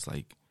 and I was just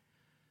like,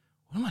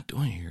 what am I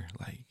doing here?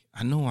 Like,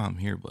 I know why I'm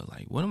here, but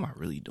like, what am I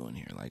really doing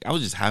here? Like, I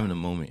was just having a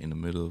moment in the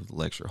middle of the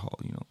lecture hall,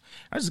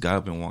 I just got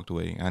up and walked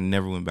away. I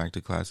never went back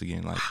to class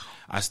again. Like,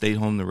 I stayed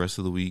home the rest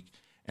of the week,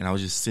 and I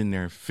was just sitting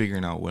there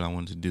figuring out what I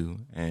wanted to do.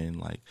 And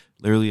like,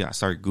 literally, I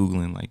started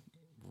Googling like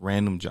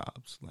random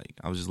jobs. Like,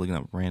 I was just looking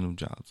up random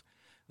jobs.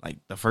 Like,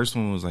 the first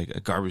one was like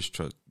a garbage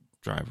truck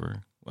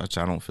driver, which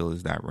I don't feel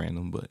is that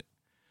random, but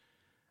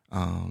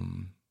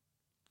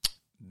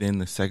then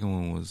the second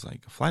one was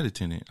like a flight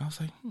attendant. I was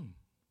like,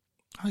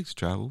 I like to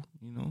travel,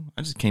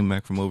 I just came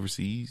back from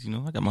overseas,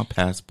 I got my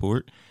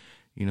passport,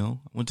 I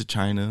went to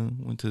China,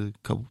 went to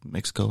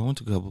Mexico, I went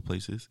to a couple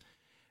places,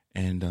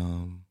 and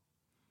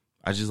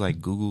I just like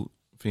Googled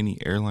if any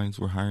airlines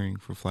were hiring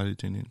for flight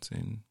attendants,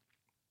 and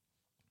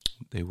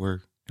they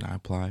were, and I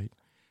applied,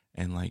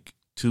 and like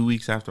 2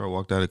 weeks after I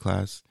walked out of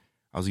class,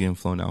 I was getting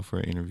flown out for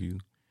an interview,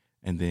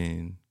 and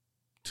then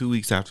 2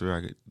 weeks after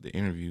I got the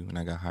interview and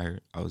I got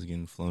hired, I was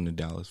getting flown to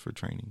Dallas for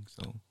training.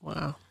 So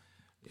wow.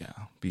 Yeah,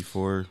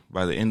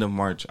 by the end of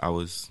March, I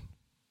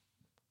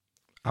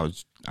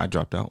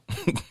dropped out.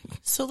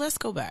 So let's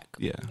go back.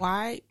 Yeah.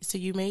 Why? So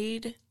you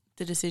made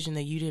the decision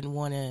that you didn't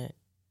want to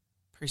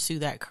pursue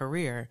that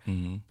career,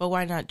 but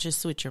why not just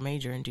switch your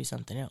major and do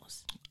something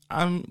else?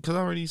 Because I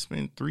already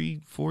spent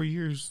 3-4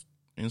 years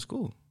in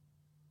school.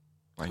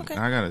 Like, okay.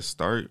 I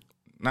gotta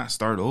not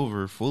start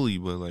over fully,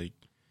 but like,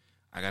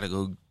 I gotta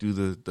go do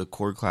the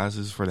core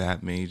classes for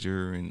that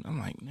major, and I'm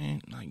like,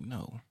 man, like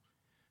no.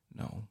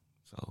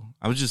 So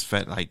I was just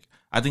fed. Like,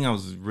 I think I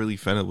was really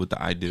fed up with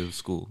the idea of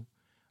school.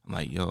 I'm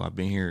like, yo, I've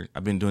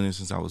been doing this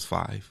since I was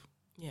 5.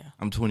 Yeah.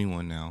 I'm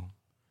 21 now.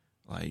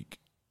 Like,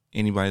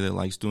 anybody that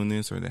likes doing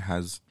this or that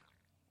has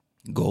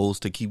goals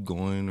to keep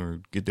going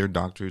or get their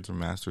doctorates or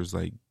masters,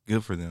 like,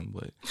 good for them.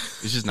 But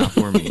it's just not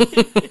for me.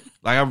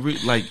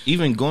 Like,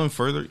 even going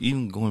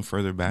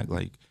further back,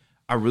 like,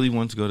 I really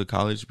wanted to go to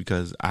college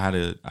because I had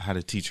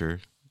a teacher,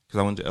 because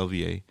I went to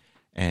LVA,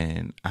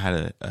 and I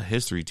had a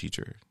history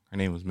teacher. Her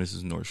name was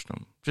Mrs.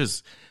 Nordstrom.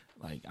 Just,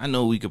 like, I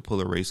know we could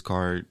pull a race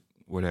card,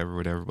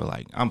 whatever, but,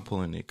 like, I'm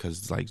pulling it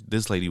because, like,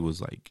 this lady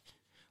was, like,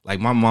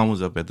 my mom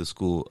was up at the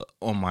school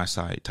on my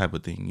side type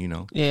of thing,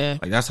 Yeah.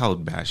 Like, that's how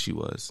bad she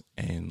was.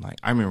 And, like,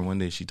 I remember one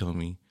day she told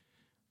me,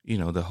 you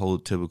know, the whole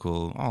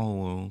typical, oh,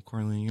 well,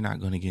 Cortland, you're not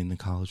going to get into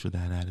college with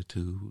that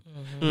attitude.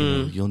 Mm-hmm. You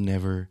know, you'll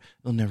never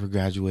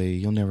graduate.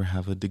 You'll never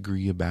have a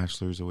degree, a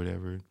bachelor's or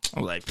whatever.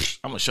 I'm like,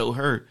 I'm going to show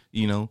her,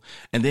 you know.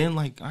 And then,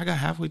 like, I got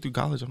halfway through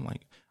college. I'm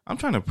like, I'm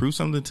trying to prove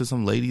something to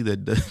some lady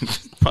that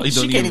probably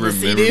don't even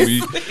remember me.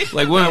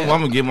 Like, what I'm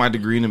going to get my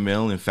degree in the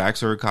mail and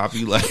fax her a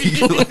copy. Like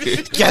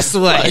guess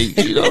what? Like,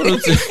 you know what I'm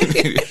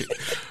saying?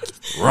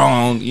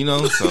 Wrong, you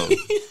know. So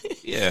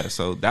yeah,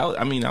 so that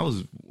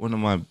was one of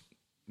my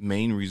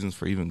main reasons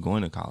for even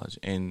going to college.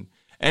 And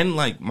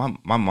like my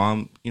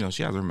mom, you know,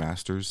 she has her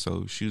master's,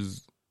 so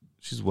she's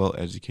well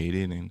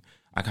educated, and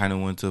I kind of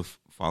went to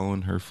follow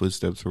in her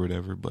footsteps or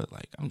whatever. But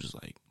like, I'm just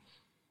like,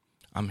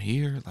 I'm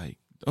here. Like,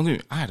 don't get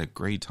me, I had a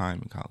great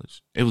time in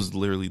college. It was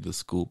literally the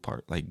school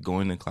part. Like,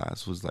 going to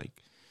class was like,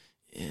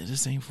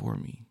 this ain't for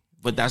me.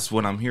 But that's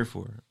what I'm here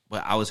for.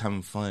 But I was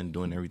having fun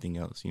doing everything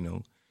else, you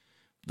know.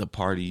 The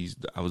parties.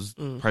 I was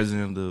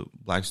president of the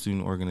Black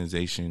Student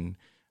Organization.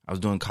 I was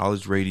doing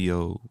college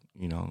radio,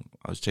 you know.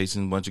 I was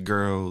chasing a bunch of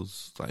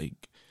girls.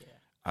 Like,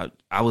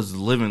 I was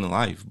living the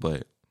life,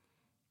 but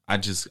I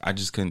just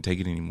couldn't take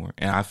it anymore.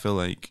 And I feel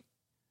like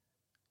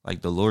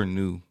the Lord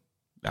knew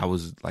I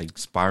was like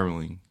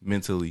spiraling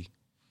mentally.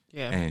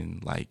 Yeah.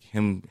 And like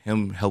him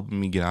helping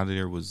me get out of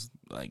there was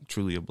like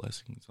truly a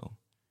blessing. So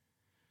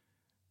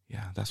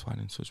yeah, that's why I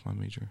didn't switch my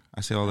major.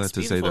 I say all that to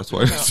beautiful. Say that's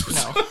why I didn't switch.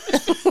 No.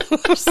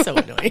 So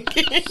annoying.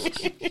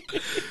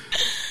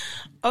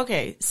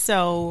 Okay,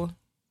 so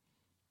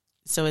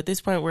at this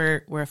point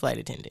we're a flight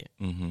attendant.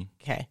 Mm-hmm.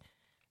 Okay.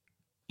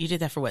 You did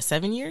that for what,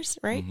 7 years,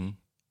 right? Mm-hmm.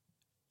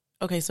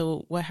 Okay,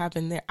 so what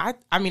happened there? I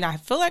mean, I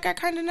feel like I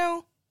kind of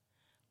know,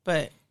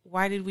 but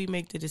why did we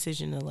make the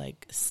decision to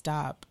like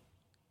stop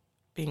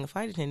being a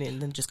flight attendant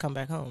and then just come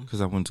back home?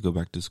 Because I wanted to go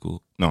back to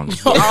school. No, I'm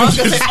just I was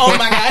gonna say, oh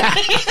my God.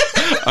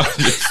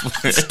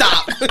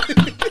 Stop.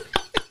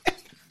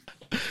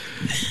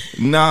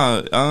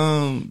 Nah,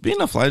 being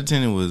a flight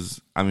attendant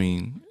was, I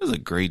mean, it was a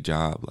great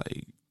job.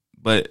 Like,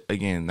 but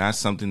again, that's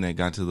something that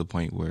got to the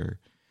point where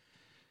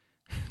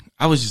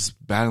I was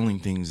just battling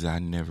things that I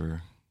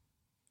never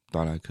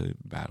thought I could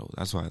battle.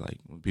 That's why, like,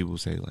 when people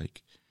say,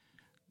 like,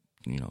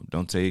 you know,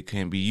 don't say it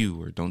can't be you,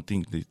 or don't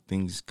think that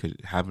things could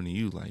happen to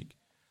you. Like,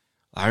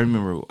 I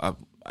remember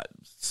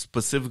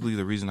specifically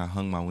the reason I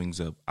hung my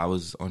wings up, I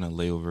was on a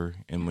layover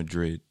in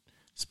Madrid,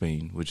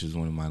 Spain, which is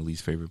one of my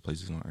least favorite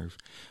places on earth.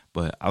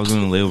 But I was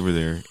on a layover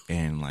there,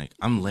 and like,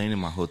 I'm laying in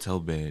my hotel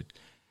bed,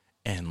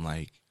 and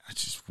like, I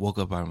just woke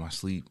up out of my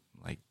sleep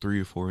like 3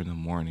 or 4 in the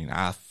morning.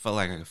 I felt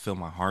like I could feel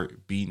my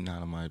heart beating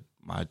out of my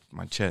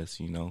chest,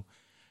 you know.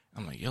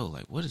 I'm like, yo,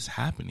 like, what is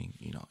happening,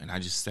 you know? And I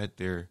just sat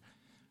there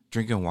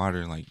drinking water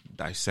and like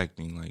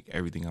dissecting like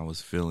everything I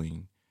was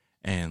feeling.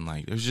 And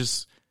like, there's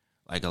just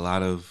like a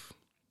lot of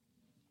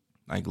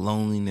like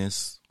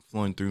loneliness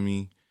flowing through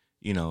me,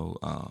 you know.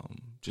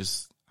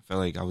 Just I felt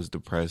like I was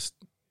depressed.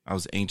 I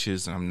was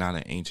anxious, and I'm not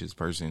an anxious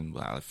person,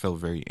 but I felt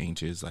very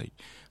anxious. Like,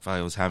 I felt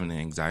like I was having an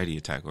anxiety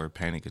attack or a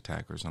panic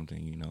attack or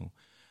something, you know.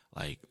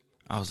 Like,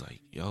 I was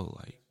like, yo,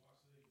 like,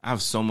 I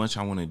have so much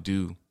I want to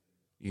do,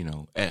 you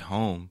know, at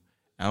home.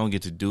 I don't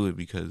get to do it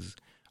because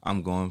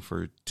I'm going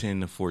for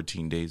 10 to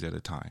 14 days at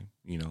a time,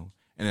 you know.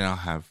 And then I'll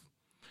have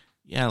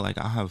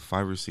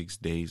 5 or 6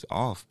 days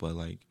off, but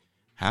like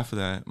half of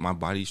that, my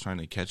body's trying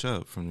to catch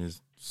up from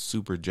this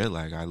super jet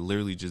lag. I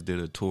literally just did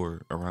a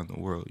tour around the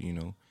world, you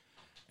know.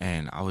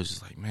 And I was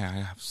just like, man,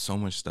 I have so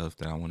much stuff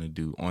that I want to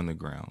do on the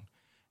ground.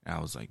 And I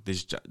was like,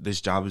 this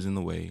job is in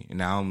the way. And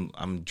now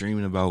I'm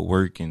dreaming about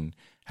work and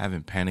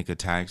having panic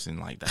attacks, and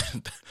like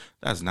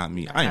that's not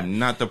me. I am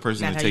not the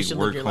person to take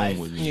work home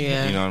with me.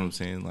 Yeah. You know what I'm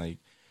saying? Like,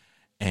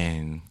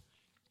 and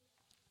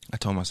I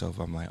told myself,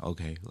 I'm like,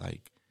 okay,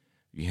 like,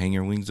 you hang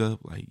your wings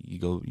up, like,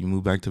 you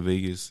move back to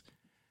Vegas,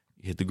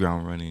 you hit the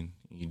ground running,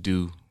 you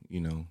do,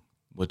 you know,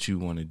 what you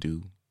want to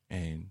do,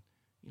 and,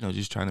 you know,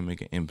 just trying to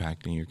make an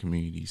impact in your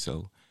community.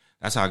 So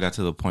that's how I got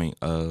to the point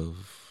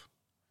of,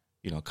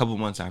 you know, a couple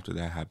months after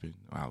that happened,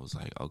 I was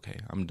like, okay,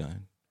 I'm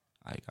done.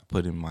 Like, I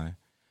put in my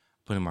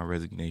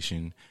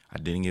resignation. I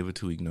didn't give a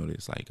 2-week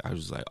notice. Like, I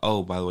was like,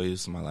 oh, by the way,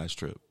 this is my last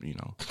trip, you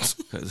know.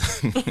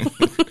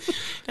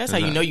 That's how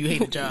you know you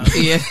hate the job.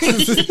 Yeah.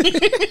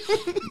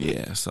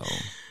 Yeah, so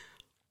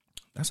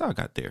that's how I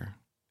got there,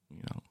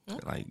 you know.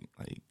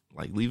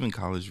 Like leaving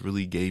college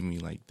really gave me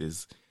like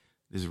this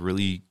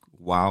really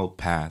wild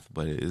path,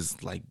 but it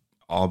is like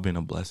all been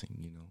a blessing,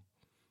 you know.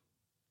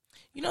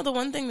 You know, the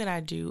one thing that I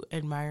do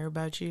admire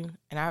about you,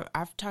 and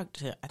I've talked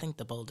to, I think,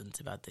 the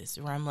Boldens about this,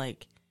 where I'm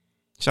like,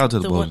 shout out to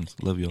the Boldens.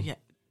 Love you. Yeah.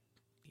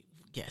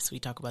 Yes, we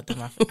talk about them.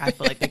 I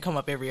feel like they come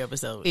up every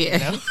episode.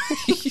 Yeah.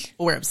 You know?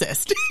 We're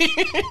obsessed.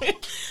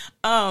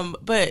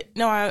 But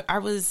no, I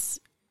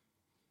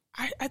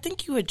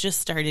think you had just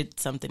started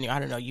something new. I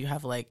don't know. You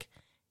have like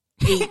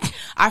 8.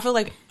 I feel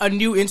like a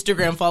new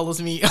Instagram follows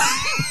me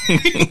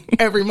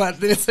every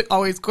month, and it's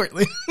always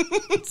Cortland.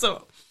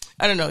 So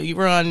I don't know. You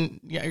were on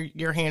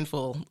your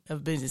handful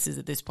of businesses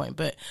at this point,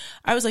 but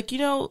I was like, you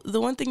know,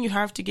 the one thing you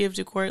have to give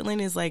to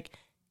Cortland is like,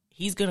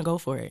 he's gonna go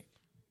for it.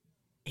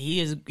 he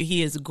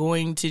is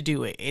going to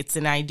do it. It's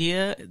an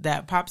idea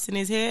that pops in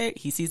his head.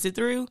 He sees it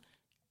through,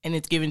 and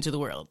it's given to the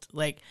world.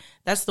 Like,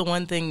 that's the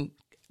one thing.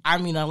 I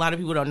mean, a lot of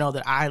people don't know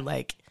that I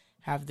like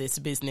have this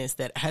business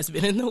that has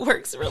been in the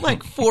works for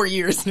like 4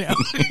 years now.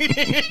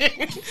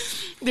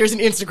 There's an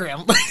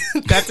Instagram.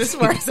 That's as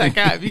far as I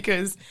got,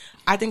 because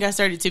I think I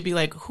started to be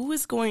like, who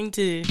is going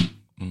to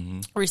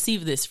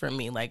receive this from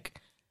me? Like,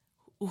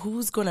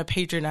 who's going to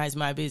patronize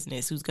my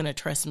business? Who's going to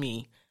trust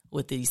me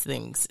with these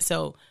things?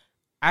 So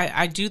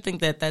I do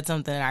think that that's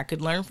something that I could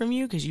learn from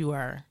you, because you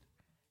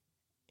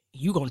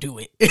gonna do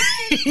it.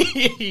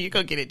 You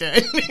gonna get it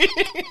done.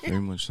 Very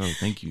much so.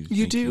 Thank you.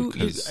 You Thank do.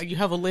 You, You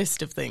have a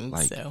list of things.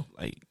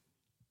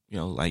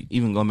 like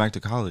even going back to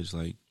college,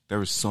 like there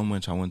was so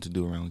much I wanted to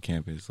do around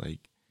campus, like,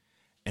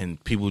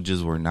 and people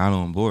just were not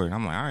on board.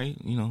 I'm like, all right,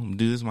 I'm gonna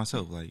do this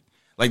myself. Like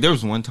there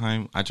was one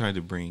time I tried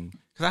to bring,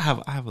 because I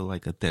have a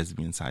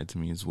thespian side to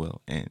me as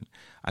well, and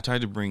I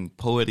tried to bring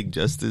Poetic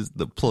Justice,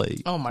 the play.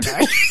 Oh my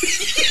God.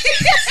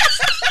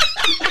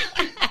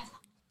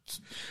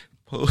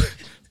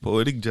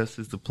 Poetic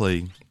Justice, the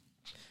play.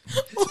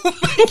 Oh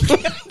my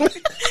God.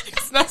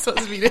 It's not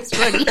supposed to be this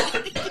funny.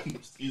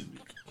 Excuse me.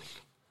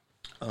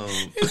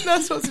 It's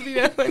not supposed to be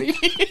that funny.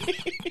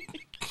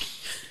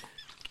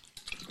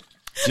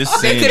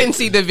 Just They saying, couldn't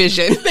see the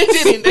vision. They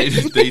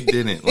didn't. they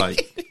didn't.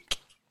 Like,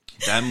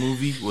 that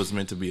movie was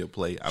meant to be a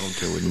play. I don't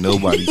care what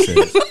nobody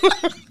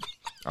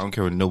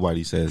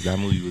says. That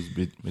movie was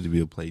meant to be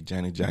a play.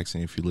 Janet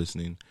Jackson, if you're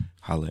listening,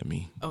 holla at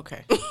me.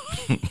 Okay.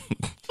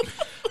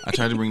 I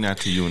tried to bring that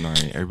to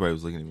UNR, and everybody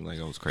was looking at me like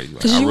I was crazy.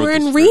 Because Like, you I wrote were the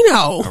in script.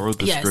 Reno. I wrote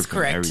the Yes, script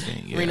correct. and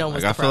everything. Yeah. Reno was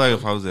like, the I feel like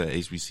problem. if I was at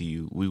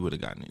HBCU, we would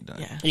have gotten it done.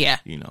 Yeah.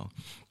 Yeah.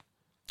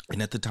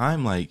 And at the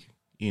time, like,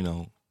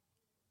 I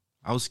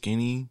was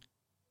skinny,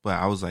 but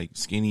I was like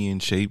skinny in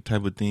shape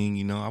type of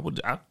thing.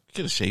 I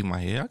could have shaved my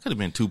hair. I could have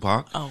been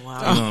Tupac. Oh wow.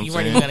 You know what I'm You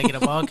weren't saying? even gonna get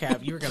a ball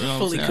cap. You were gonna You know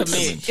fully what I'm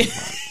saying? I commit. could've been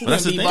Tupac. But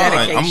that's the Be thing.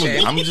 Like,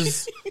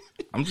 dedication.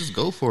 I'm just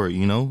go for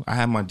it. I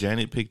had my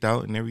Janet picked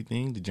out and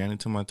everything. The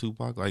Janet to my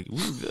Tupac, like, we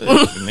were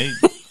good. And they,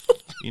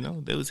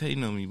 they was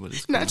hating on me, but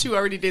it's cool. Not you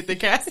already did the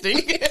casting.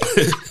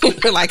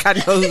 Like, I know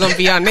who's gonna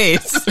be on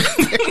this.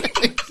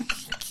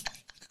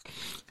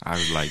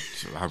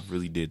 I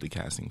really did the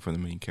casting for the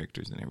main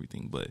characters and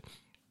everything, but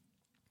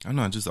I don't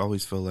know. I just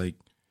always felt like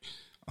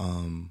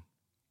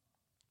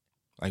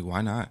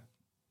why not?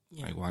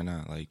 Yeah. Like, why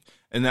not? Like,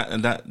 and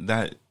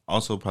that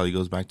also probably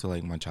goes back to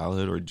like my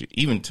childhood, or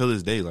even till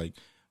this day. Like,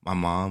 my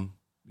mom,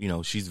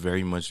 she's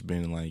very much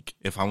been like,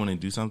 if I want to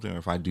do something, or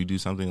if I do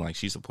something, like,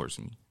 she supports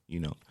me.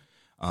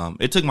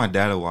 It took my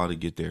dad a while to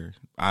get there.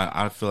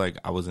 I feel like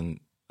I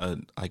wasn't a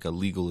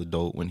legal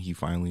adult when he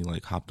finally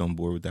like hopped on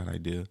board with that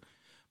idea.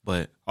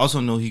 But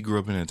also know he grew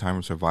up in a time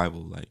of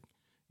survival. Like,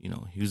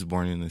 he was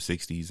born in the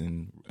 60s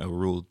in a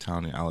rural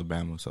town in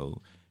Alabama.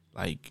 So,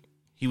 like,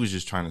 he was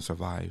just trying to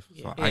survive.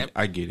 So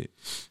I get it.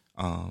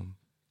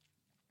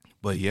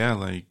 But yeah,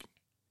 like,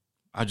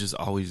 I just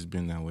always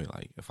been that way.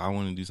 Like, if I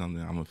want to do something,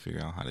 I'm going to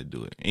figure out how to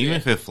do it. And even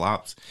if it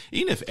flops,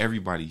 even if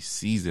everybody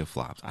sees it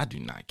flops, I do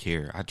not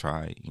care. I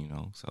try,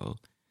 so.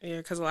 Yeah,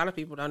 because a lot of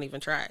people don't even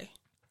try.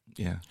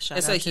 Yeah. Shout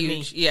It's out a to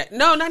huge, me. yeah.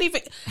 No, not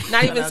even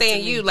out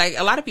saying to you. me. Like,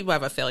 a lot of people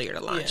have a failure to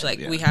launch. Yeah. Like,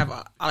 Yeah. we have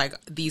like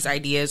these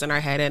ideas in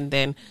our head, and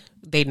then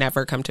they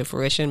never come to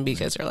fruition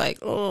because they're like,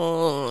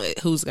 oh,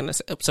 who's gonna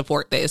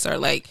support this? Or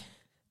like,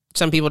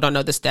 some people don't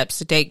know the steps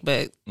to take.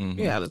 But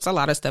yeah, there's a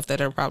lot of stuff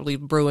that are probably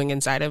brewing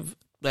inside of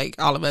like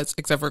all of us,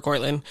 except for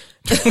Cortland.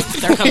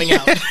 They're coming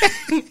out.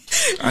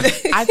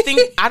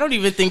 I don't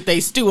even think they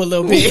stew a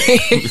little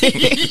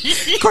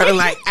bit. Cortland,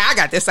 like, I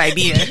got this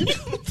idea. I'm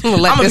gonna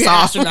let I'm gonna this be an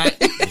off. astronaut.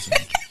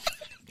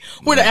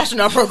 Where the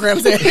astronaut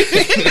programs at?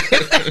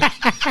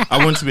 I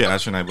wanted to be an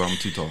astronaut, but I'm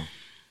too tall.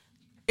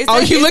 Is Oh,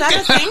 you is looked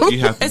that a at thing? You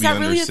have to Is be that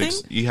under really a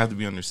six. thing? You have to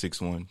be under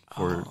 6'1"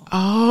 for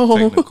Oh,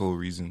 technical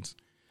reasons.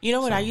 You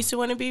know what I used to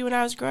want to be when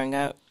I was growing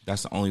up?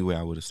 That's the only way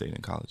I would have stayed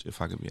in college, if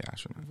I could be an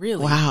astronaut.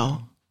 Really?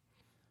 wow.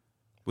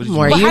 What did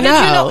More you you How did you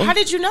know. know? How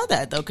did you know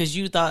that though? Because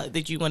you thought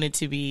that you wanted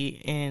to be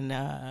in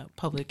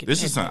public.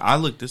 This is something I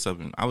looked this up.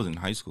 I was in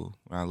high school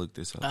when I looked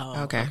this up.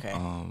 Oh, Okay. okay.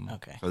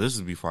 Okay. So this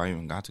is before I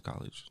even got to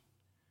college.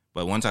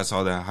 But once I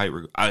saw that height,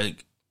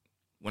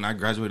 when I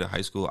graduated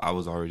high school, I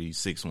was already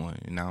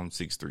 6'1", and now I'm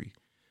 6'3".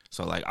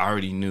 So like I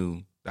already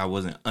knew that I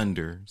wasn't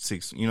under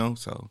 6.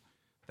 So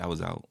that was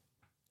out.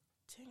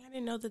 Dang, I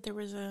didn't know that there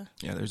was a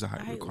Yeah, there's a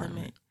height height requirement.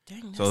 limit.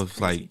 Dang, that's So if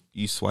crazy. like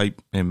you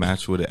swipe and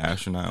match with an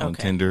astronaut on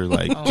Okay. Tinder,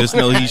 like Oh just my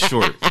know he's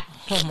short.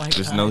 oh my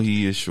Just god, know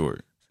he is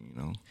short.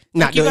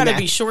 Not you doing gotta that.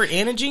 be short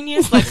and a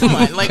genius. Like, come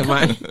on, like, Come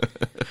on.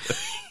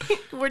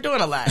 we're doing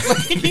a lot.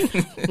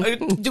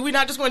 Like, do we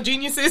not just want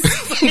geniuses?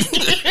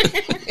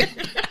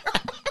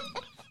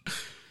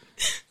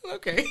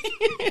 Okay.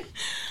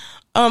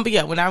 But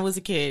yeah, when I was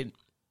a kid,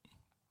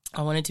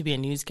 I wanted to be a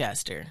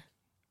newscaster,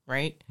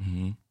 right?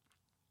 Mm-hmm.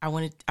 I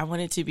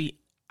wanted to be.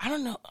 I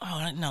don't know.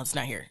 Oh no, it's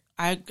not here.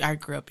 I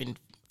grew up in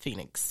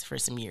Phoenix for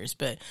some years,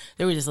 but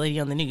there was this lady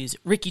on the news,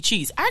 Ricky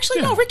Cheese.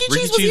 Actually, no, Ricky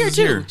Ricky Cheese was Cheese here was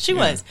too. here. She Yeah.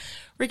 was.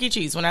 Ricky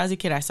Cheese. When I was a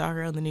kid, I saw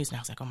her on the news, and I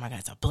was like, oh my God,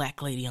 it's a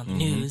black lady on the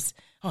news.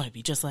 I want to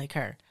be just like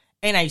her.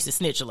 And I used to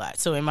snitch a lot.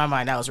 So in my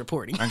mind, I was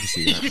reporting. I can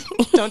see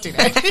that. Don't do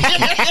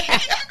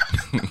that.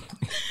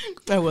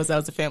 I was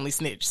a family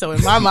snitch. So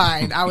in my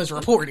mind, I was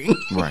reporting.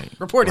 Right.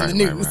 Reporting the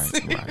news.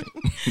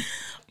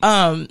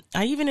 Right.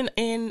 I even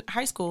in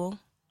high school,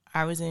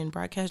 I was in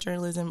broadcast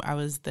journalism. I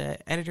was the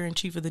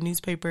editor-in-chief of the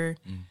newspaper.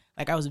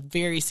 Like, I was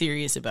very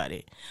serious about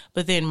it.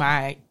 But then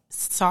my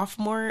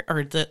sophomore,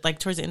 or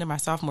towards the end of my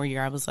sophomore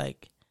year, I was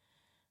like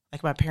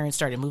my parents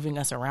started moving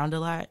us around a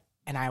lot,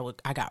 and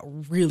I got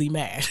really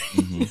mad.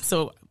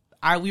 So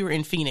we were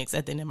in Phoenix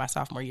at the end of my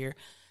sophomore year,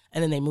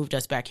 and then they moved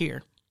us back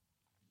here.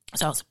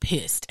 So I was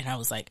pissed, and I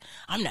was like,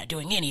 I'm not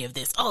doing any of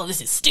this. Oh,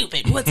 this is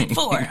stupid. What's it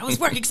for? I was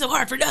working so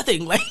hard for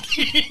nothing. Like,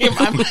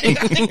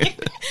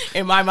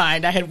 in my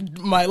mind,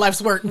 my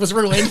life's work was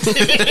ruined.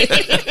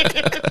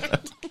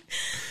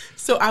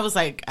 So I was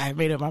like, I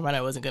made up my mind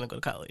I wasn't going to go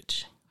to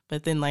college.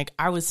 But then, like,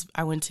 I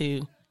went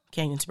to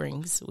Canyon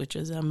Springs, which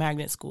is a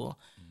magnet school.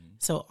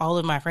 So all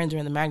of my friends are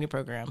in the magnet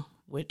program,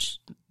 which,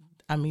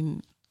 I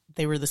mean,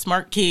 they were the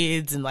smart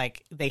kids, and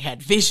like they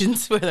had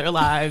visions for their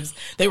lives.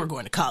 They were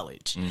going to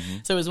college.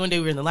 So it was one day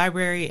we were in the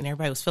library, and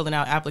everybody was filling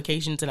out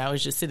applications, and I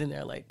was just sitting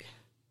there like,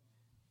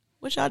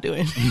 what y'all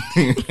doing?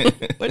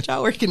 What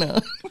y'all working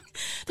on?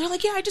 They're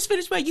like, yeah, I just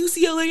finished my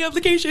UCLA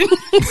application.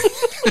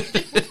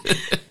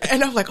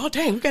 And I'm like, oh,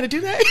 dang, we got to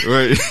do that?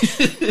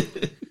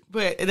 Right.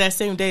 But that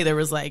same day, there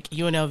was like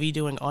UNLV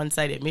doing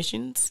on-site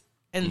admissions.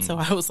 And so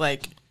I was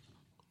like,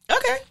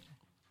 okay.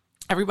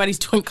 Everybody's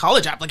doing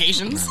college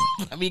applications.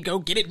 Let me go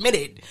get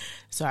admitted.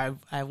 So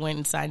I went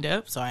and signed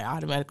up. So I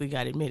automatically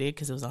got admitted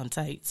because it was on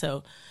site.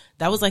 So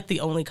that was like the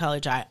only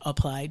college I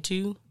applied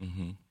to.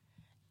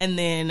 And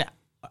then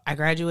I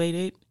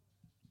graduated,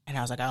 and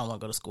I was like, I don't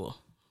want to go to school.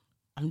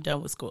 I'm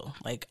done with school.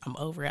 Like, I'm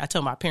over it. I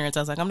told my parents,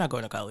 I was like, I'm not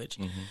going to college.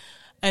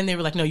 And they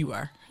were like, no, you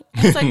are.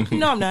 I was like,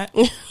 no, I'm not.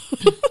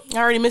 I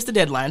already missed the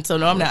deadline, so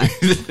no, I'm not.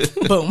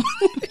 Boom.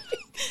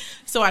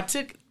 So I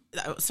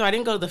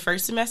didn't go the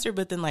first semester,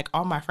 but then like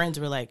all my friends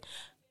were like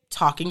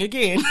talking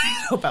again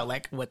about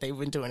like what they've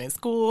been doing in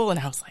school. And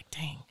I was like,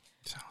 dang,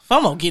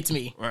 FOMO gets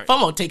me. Right.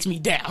 FOMO takes me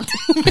down.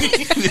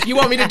 You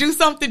want me to do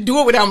something? Do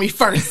it without me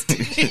first.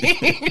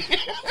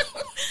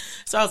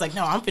 So I was like,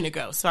 no, I'm finna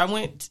go. So I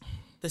went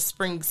the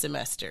spring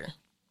semester,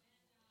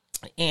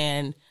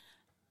 and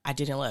I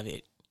didn't love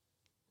it.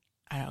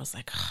 And I was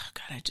like, oh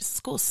God,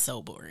 school's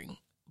so boring.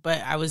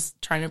 But I was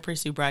trying to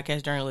pursue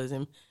broadcast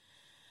journalism.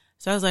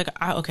 So I was like,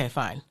 okay,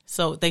 fine.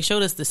 So they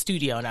showed us the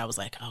studio, and I was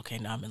like, okay,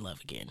 now I'm in love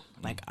again.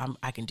 Like,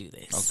 I can do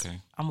this. Okay.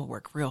 I'm going to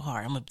work real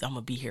hard. I'm going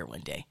to be here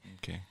one day.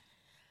 Okay.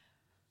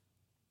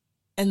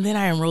 And then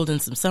I enrolled in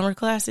some summer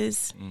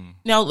classes.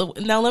 Now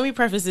let me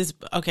preface this.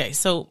 Okay,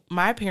 so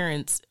my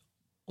parents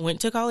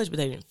went to college, but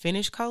they didn't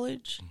finish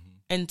college.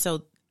 And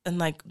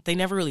like, they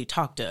never really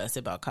talked to us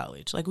about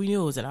college. Like, we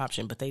knew it was an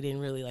option, but they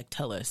didn't really like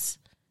tell us.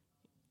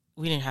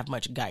 We didn't have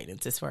much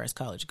guidance as far as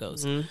college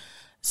goes.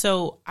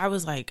 So I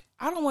was like,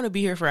 I don't want to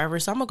be here forever,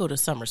 so I'm going to go to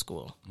summer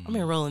school. I'm going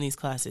to enroll in these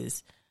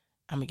classes.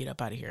 I'm going to get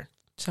up out of here.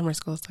 Summer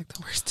school is like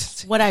the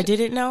worst. What I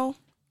didn't know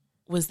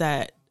was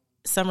that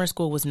summer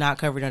school was not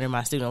covered under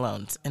my student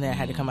loans, and that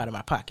had to come out of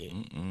my pocket.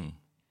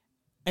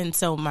 And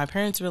so my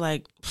parents were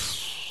like,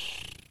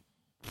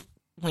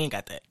 we ain't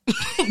got that.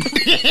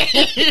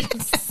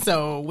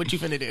 So what you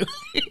finna do?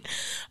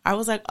 I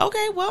was like,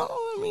 okay, well,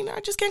 I mean, I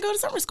just can't go to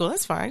summer school.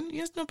 That's fine.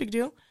 It's no big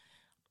deal.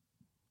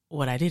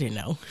 What I didn't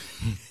know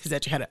is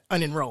that you had to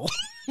unenroll.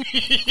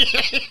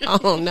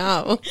 Oh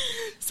no!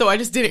 So I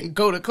just didn't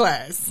go to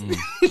class.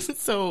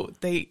 So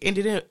it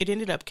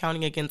ended up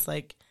counting against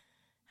like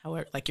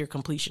your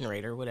completion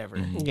rate or whatever.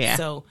 Yeah.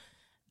 So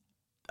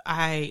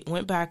I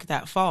went back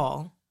that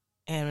fall,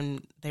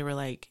 and they were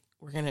like,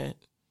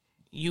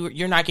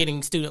 you're not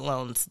getting student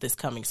loans this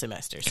coming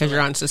semester because you're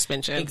on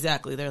suspension.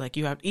 Exactly. They're like,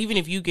 even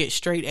if you get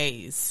straight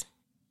A's,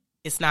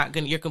 it's not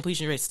your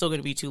completion rate is still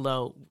gonna be too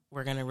low.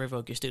 We're gonna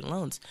revoke your student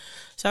loans.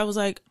 So I was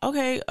like,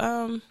 okay,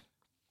 I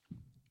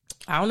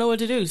don't know what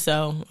to do,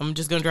 so I'm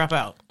just gonna drop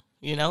out.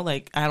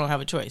 Like, I don't have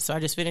a choice. So I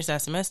just finished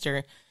that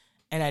semester,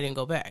 and I didn't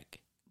go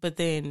back. But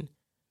then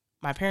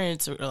my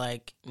parents were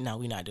like, no,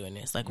 we're not doing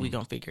this. Like, we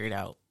gonna figure it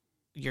out.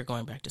 You're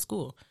going back to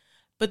school.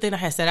 But then I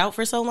had set out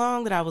for so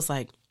long that I was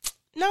like,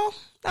 no,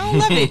 I don't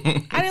love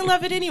it. I didn't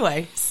love it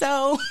anyway.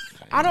 So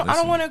I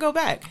don't want to go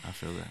back. I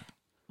feel that.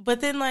 But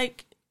then,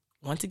 like,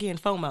 once again,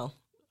 FOMO.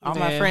 All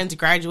my friends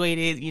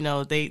graduated.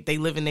 They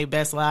living their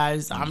best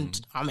lives. I'm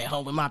at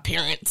home with my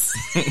parents,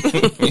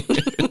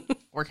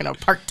 working a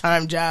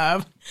part-time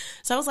job.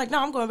 So I was like,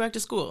 no, I'm going back to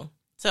school.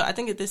 So I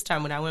think at this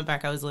time when I went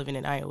back, I was living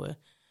in Iowa.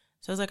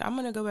 So I was like, I'm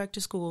going to go back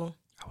to school.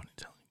 I wouldn't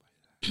tell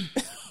anybody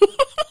that.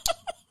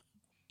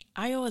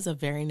 Iowa is a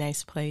very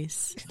nice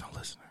place. Don't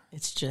listen to her.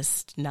 It's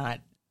just not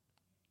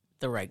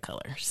the right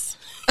colors.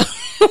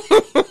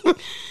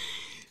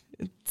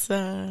 It's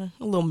a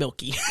little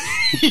milky.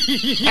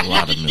 A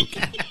lot of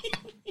milky.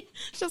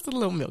 Just a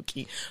little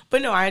milky.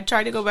 But no, I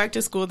tried to go back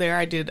to school there.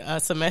 I did a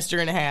semester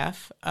and a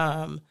half.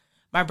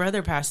 my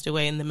brother passed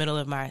away in the middle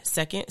of my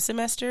second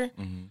semester,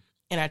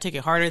 and I took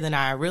it harder than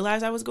I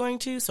realized I was going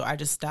to. So I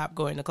just stopped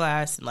going to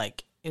class, and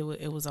like it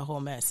was a whole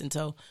mess.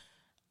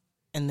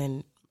 And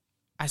then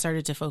I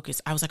started to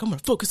focus. I was like, I'm going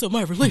to focus on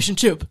my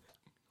relationship.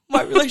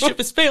 My relationship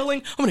is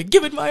failing. I'm going to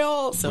give it my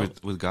all. So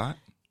with God?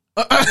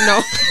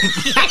 No.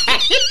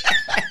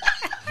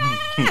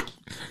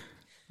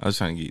 I was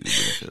trying to get you the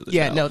benefit of the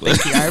yeah, doubt, no, but-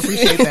 thank you. I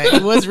appreciate that.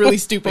 It was really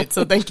stupid,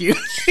 so thank you.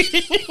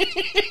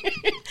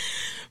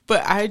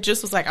 But I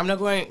just was like, I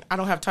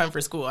don't have time for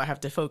school. I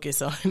have to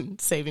focus on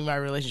saving my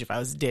relationship. I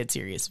was dead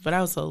serious. But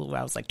I was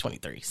like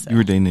 23. So You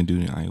were dating a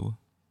dude in Iowa.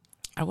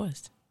 I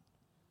was.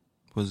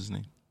 What was his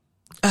name?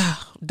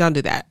 Don't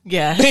do that.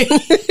 Yeah.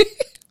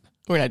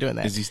 We're not doing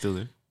that. Is he still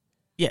there?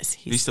 Yes.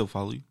 Does he still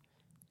follow you?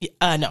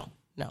 No.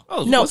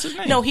 Oh, No, what's his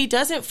name? no, he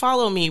doesn't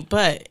follow me,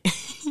 but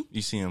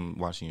You see him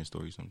watching your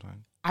stories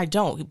sometimes. I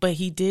don't. But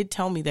he did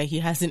tell me that he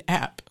has an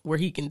app where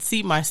he can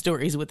see my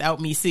stories without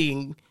me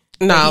seeing.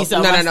 that No, he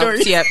saw no, my no.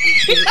 stories. Yep.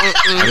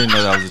 I didn't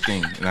know that was a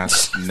thing. And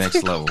that's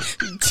next level.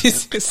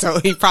 So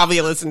he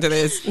probably listened to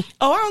this.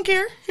 Oh, I don't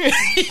care.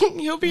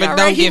 He'll be But all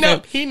don't right. give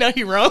him- He know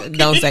he wrong.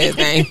 Don't say his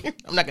name.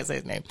 I'm not gonna say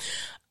his name.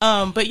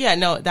 But yeah,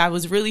 no, I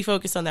was really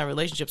focused on that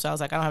relationship. So I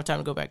was like, I don't have time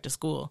to go back to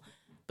school.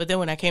 But then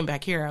when I came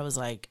back here, I was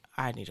like,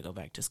 I need to go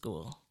back to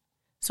school.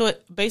 So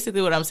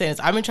basically what I'm saying is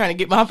I've been trying to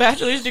get my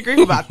bachelor's degree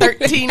for about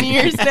 13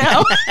 years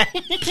now.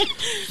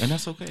 And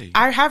that's okay.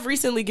 I have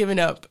recently given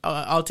up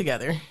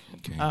altogether.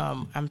 Okay.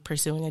 I'm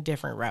pursuing a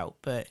different route,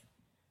 but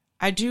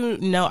I do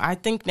know, I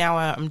think now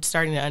I'm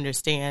starting to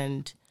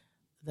understand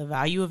the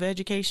value of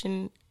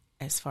education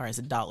as far as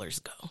dollars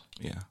go.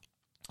 Yeah.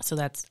 So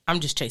I'm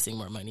just chasing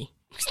more money.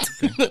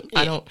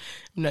 I'm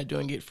not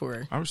doing it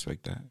for I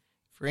respect that.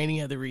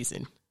 any other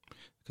reason.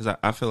 Because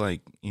I feel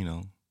like,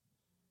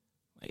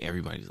 like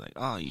everybody's like,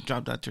 oh, you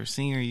dropped out your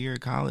senior year of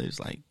college.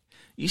 Like,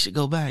 you should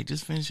go back.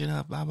 Just finish it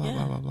up. Blah, blah,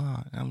 blah, blah,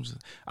 blah. And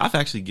I've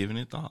actually given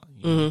it thought.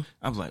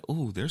 I was like,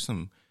 oh, there's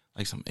some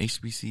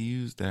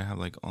HBCUs that have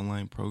like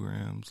online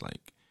programs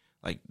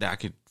like that I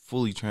could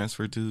fully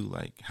transfer to.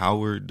 Like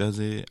Howard does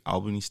it,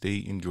 Albany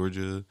State in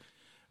Georgia.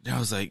 And I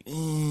was like,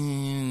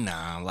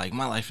 nah, like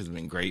my life has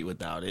been great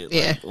without it. Like,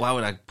 Yeah. why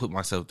would I put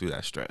myself through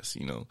that stress,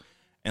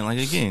 And like,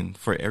 again,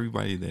 for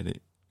everybody that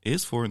it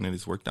is for and that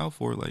it's worked out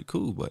for, like,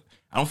 cool. But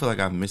I don't feel like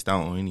I've missed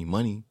out on any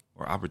money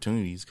or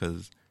opportunities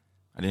because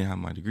I didn't have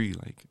my degree.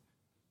 Like,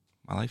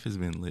 my life has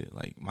been lit.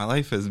 Like, my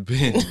life has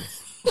been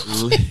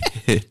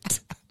lit.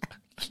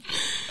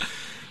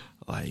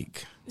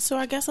 Like, So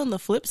I guess on the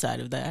flip side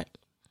of that,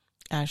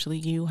 Ashley,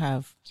 you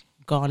have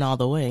gone all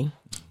the way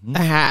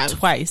I have.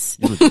 twice.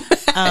 you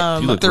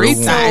look 3 real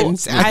warm.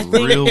 times. You look I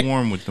think- real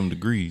warm with them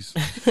degrees.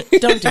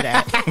 Don't do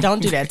that.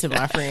 Don't do that to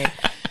my friend.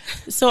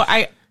 So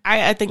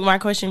I think my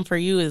question for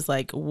you is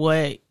like,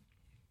 what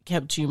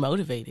kept you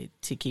motivated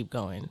to keep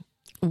going?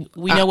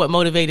 We know what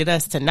motivated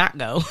us to not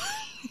go.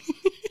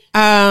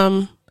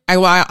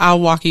 I'll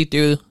walk you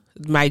through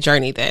my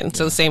journey then.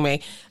 So the same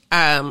way,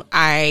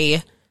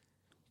 I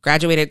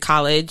graduated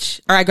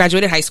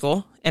high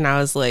school, and I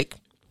was like,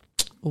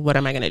 what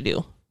am I going to do?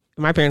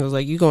 And my parents was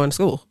like, you going to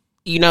school.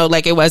 It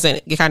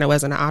kind of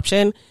wasn't an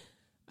option.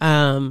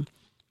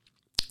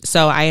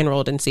 So I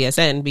enrolled in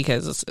CSN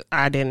because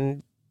I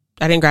didn't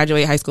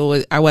graduate high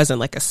school. I wasn't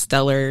like a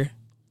stellar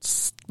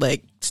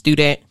like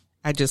student.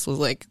 I just was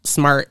like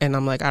smart, and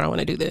I'm like, I don't want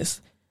to do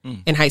this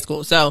in high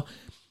school. So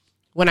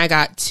when I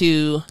went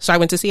to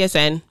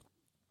CSN,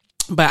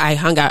 but I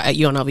hung out at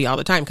UNLV all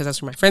the time because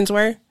that's where my friends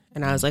were.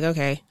 And I was like,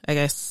 okay, I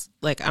guess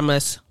like I'm a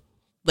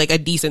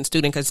decent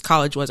student because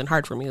college wasn't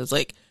hard for me. It was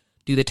like,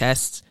 do the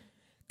tests.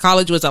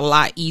 College was a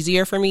lot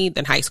easier for me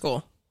than high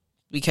school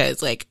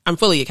because like I'm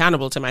fully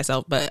accountable to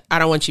myself, but I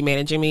don't want you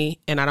managing me,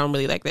 and I don't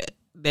really like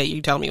that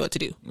you tell me what to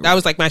do. That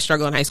was like my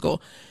struggle in high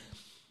school.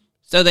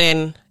 So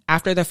then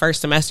after the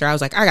first semester, I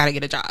was like, I got to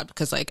get a job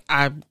because like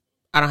I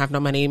don't have no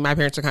money. My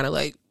parents are kind of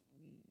like,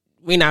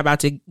 we're not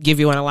about to give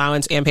you an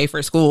allowance and pay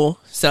for school.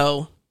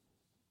 So,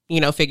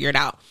 figure it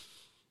out.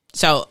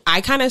 So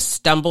I kind of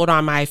stumbled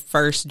on my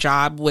first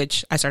job,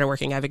 which I started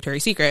working at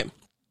Victoria's Secret.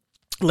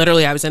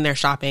 Literally, I was in there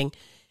shopping,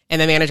 and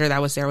the manager that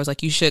was there was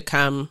like, you should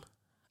come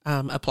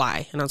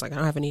apply. And I was like, I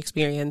don't have any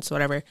experience,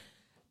 whatever.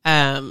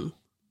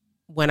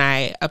 When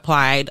I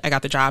applied, I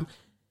got the job.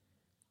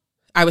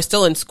 I was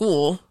still in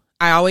school.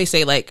 I always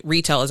say like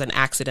retail is an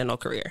accidental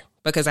career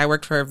because I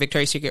worked for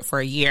Victoria's Secret for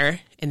a year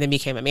and then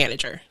became a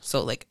manager.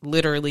 So like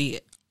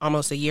literally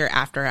almost a year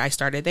after I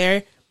started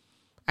there,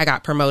 I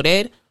got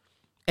promoted.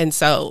 And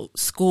so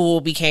school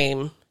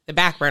became the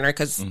back burner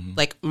because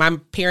like my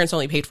parents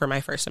only paid for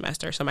my first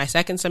semester. So my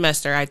second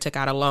semester, I took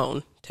out a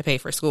loan to pay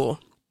for school,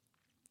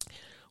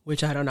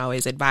 which I don't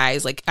always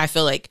advise. Like, I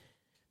feel like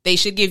they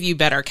should give you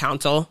better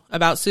counsel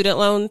about student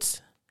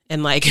loans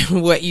and like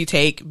what you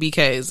take,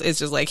 because it's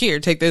just like, here,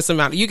 take this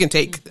amount. You can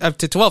take up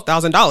to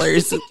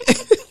 $12,000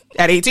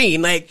 at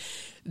 18. Like,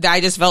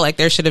 I just felt like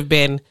there should have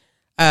been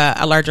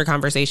a larger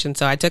conversation.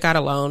 So I took out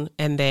a loan,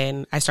 and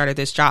then I started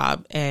this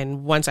job.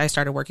 And once I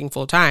started working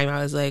full time,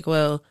 I was like,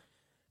 well,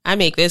 I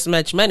make this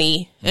much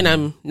money and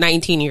I'm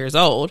 19 years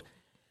old.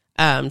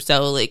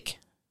 So like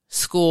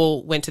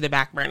school went to the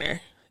back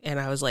burner, and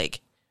I was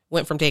like,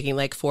 went from taking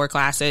like 4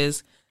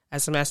 classes a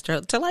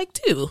semester to like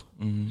 2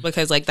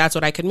 because like that's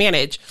what I could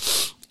manage.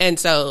 And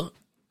so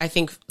I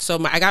think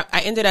so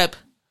I ended up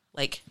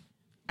like,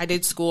 I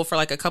did school for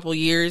like a couple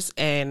years,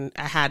 and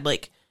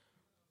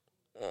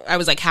I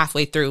was like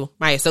halfway through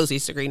my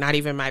associate's degree, not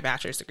even my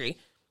bachelor's degree.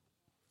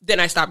 Then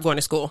I stopped going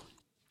to school,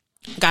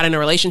 got in a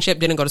relationship,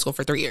 didn't go to school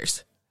for 3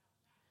 years.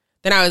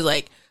 Then I was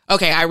like,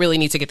 okay, I really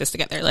need to get this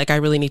together. Like I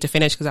really need to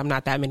finish because I'm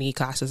not that many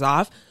classes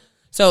off.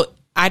 So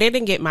I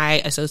didn't get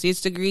my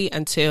associate's degree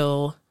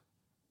until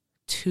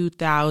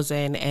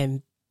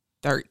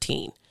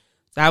 2013.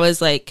 So I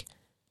was like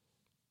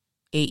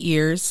 8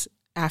 years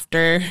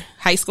after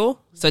high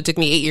school. So it took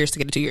me 8 years to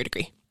get a 2-year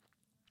degree.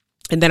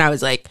 And then I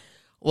was like,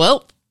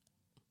 well,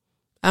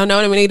 I don't know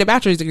what I'm going to need a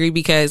bachelor's degree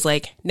because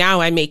like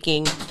now I'm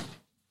making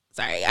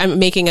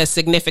a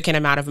significant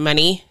amount of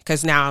money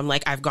because now I'm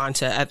like, I've gone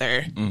to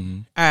other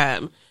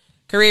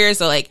careers.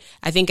 So like,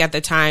 I think at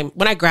the time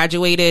when I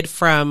graduated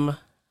with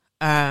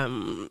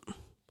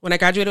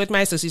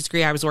my associate's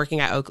degree, I was working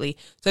at Oakley.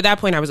 So at that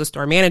point I was a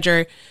store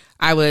manager.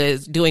 I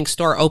was doing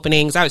store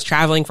openings. I was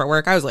traveling for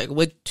work. I was like,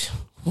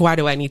 why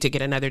do I need to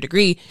get another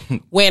degree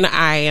when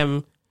I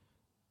am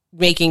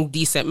making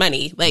decent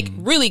money, like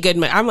really good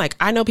money? I'm like,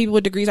 I know people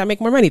with degrees, I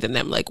make more money than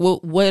them. Like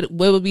what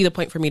would be the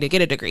point for me to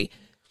get a degree?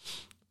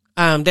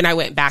 Then I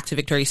went back to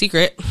Victoria's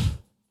Secret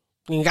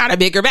and got a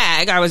bigger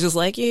bag. I was just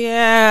like,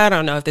 yeah, I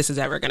don't know if this is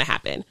ever going to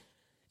happen.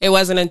 It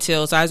wasn't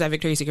until, so I was at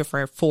Victoria's Secret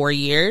for 4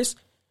 years,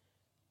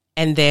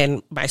 and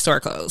then my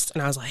store closed,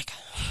 and I was like,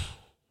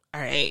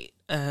 all right,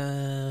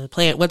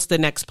 plan. What's the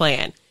next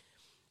plan?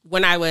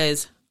 When I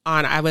was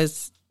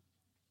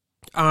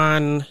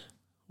on,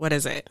 what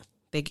is it?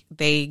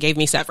 They gave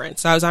me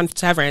severance. So I was on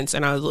severance,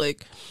 and I was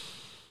like,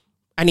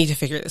 I need to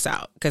figure this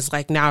out because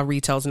like now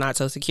retail's not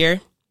so secure.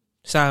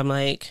 So I'm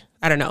like,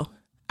 I don't know.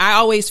 I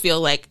always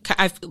feel like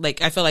I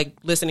feel like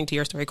listening to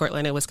your story,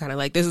 Cortland, it was kind of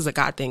like, this is a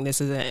God thing.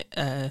 This isn't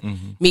a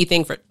me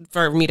thing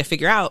for me to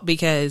figure out,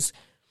 because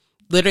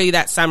literally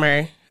that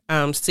summer,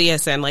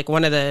 CSN, like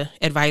one of the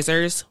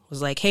advisors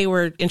was like, hey,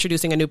 we're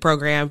introducing a new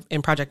program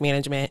in project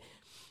management.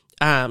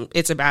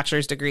 It's a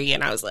bachelor's degree.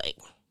 And I was like,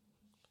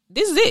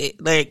 this is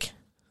it. Like,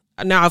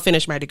 now I'll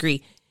finish my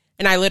degree.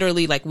 And I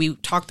literally, like, we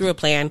talked through a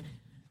plan.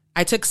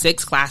 I took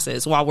 6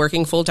 classes while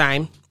working full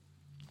time.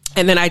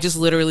 And then I just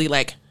literally,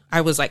 like,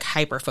 I was like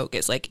hyper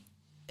focused. Like,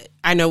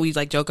 I know we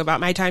like joke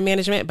about my time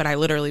management, but I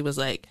literally was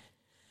like,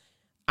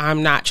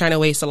 I'm not trying to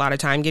waste a lot of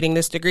time getting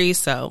this degree.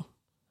 So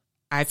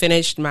I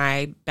finished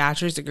my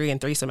bachelor's degree in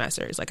 3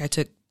 semesters. Like, I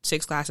took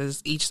 6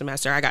 classes each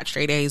semester. I got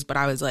straight A's, but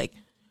I was like,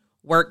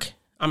 work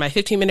on my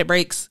 15-minute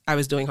breaks, I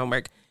was doing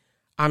homework.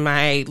 On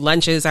my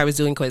lunches, I was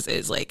doing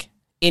quizzes. Like,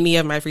 any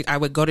of my free, I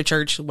would go to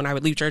church. When I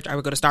would leave church, I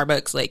would go to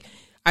Starbucks. Like,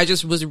 I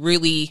just was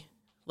really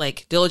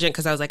like diligent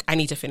because I was like, I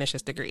need to finish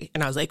this degree.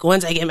 And I was like,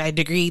 once I get my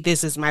degree,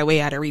 this is my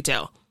way out of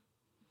retail.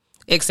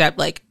 Except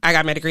like I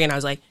got my degree and I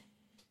was like,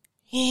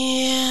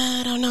 yeah,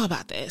 I don't know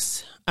about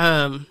this.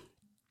 So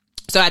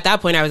at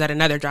that point I was at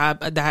another job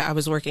that I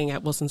was working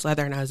at Wilson's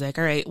Leather, and I was like,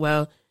 all right,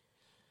 well,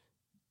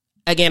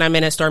 again, I'm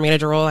in a store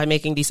manager role. I'm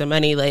making decent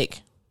money.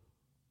 Like,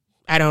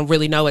 I don't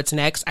really know what's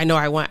next. I know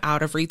I want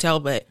out of retail,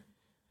 but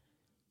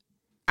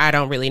I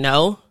don't really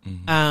know.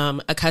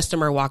 A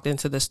customer walked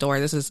into the store.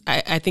 This is,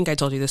 I think I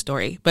told you this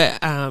story, but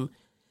a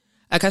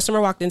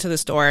customer walked into the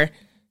store.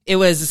 It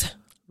was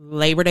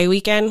Labor Day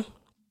weekend,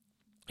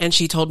 and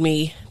she told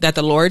me that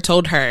the Lord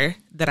told her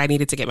that I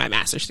needed to get my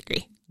master's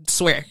degree. I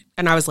swear.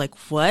 And I was like,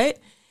 what?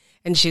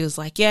 And she was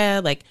like,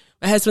 yeah, like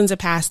my husband's a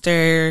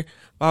pastor.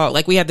 Well,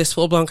 like we had this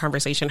full blown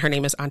conversation. Her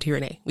name is Auntie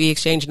Renee. We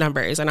exchanged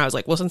numbers, and I was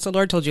like, well, since the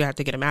Lord told you I have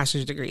to get a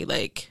master's degree,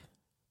 like,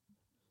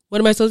 what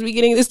am I supposed to be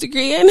getting this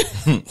degree in?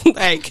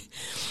 Like,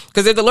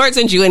 because if the Lord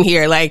sent you in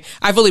here, like,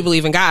 I fully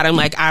believe in God. I'm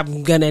like,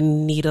 I'm going to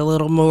need a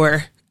little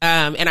more.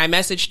 And I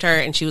messaged her,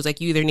 and she was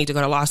like, you either need to go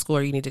to law school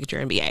or you need to get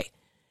your MBA.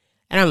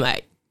 And I'm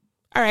like,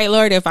 all right,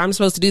 Lord, if I'm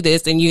supposed to do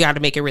this, then you got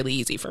to make it really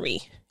easy for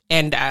me.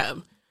 And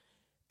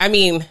I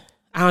mean,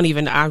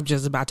 I'm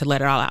just about to let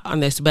it all out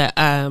on this, but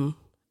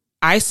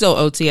I still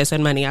owe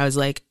TSN money. I was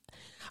like,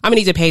 I'm going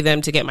to need to pay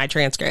them to get my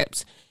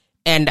transcripts.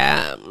 And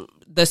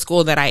the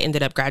school that I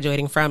ended up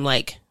graduating from,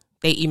 like,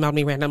 they emailed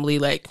me randomly,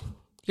 like,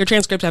 your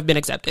transcripts have been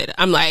accepted.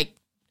 I'm like,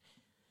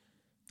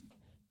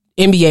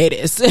 MBA it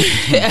is.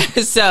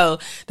 So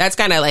that's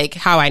kind of like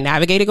how I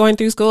navigated going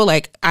through school.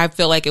 Like, I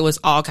feel like it was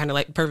all kind of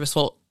like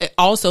purposeful.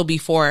 Also,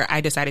 before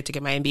I decided to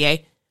get my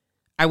MBA,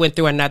 I went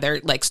through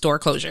another like store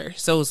closure.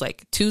 So it was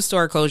like 2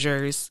 store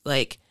closures,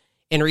 like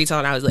in retail.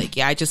 And I was like,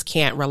 yeah, I just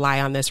can't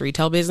rely on this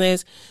retail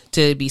business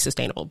to be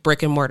sustainable.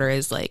 Brick and mortar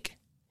is like,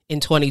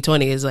 in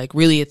 2020 is like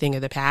really a thing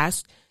of the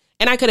past.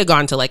 And I could have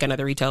gone to like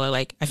another retailer.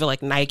 Like, I feel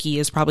like Nike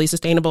is probably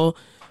sustainable,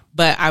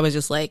 but I was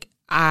just like,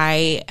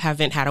 I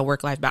haven't had a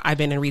work-life balance. I've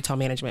been in retail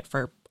management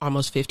for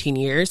almost 15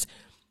 years.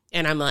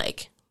 And I'm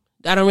like,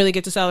 I don't really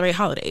get to celebrate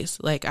holidays.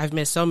 Like, I've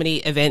missed so many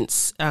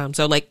events.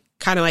 So like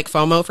kind of like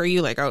FOMO for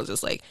you. Like I was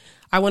just like,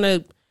 I want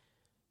a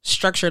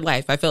structured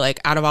life. I feel like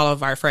out of all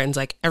of our friends,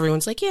 like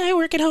everyone's like, yeah, I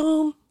work at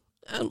home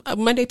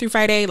Monday through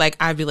Friday. Like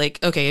I'd be like,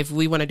 okay, if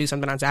we want to do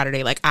something on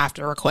Saturday, like I have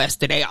to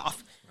request the day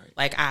off. Right.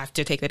 Like I have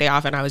to take the day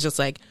off. And I was just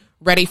like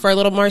ready for a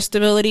little more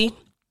stability.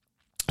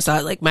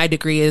 So like my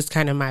degree is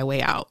kind of my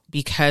way out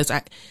because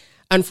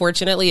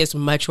unfortunately, as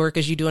much work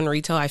as you do in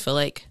retail, I feel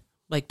like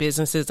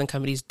businesses and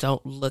companies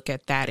don't look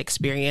at that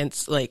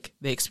experience, like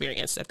the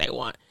experience that they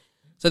want.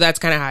 So that's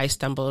kind of how I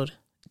stumbled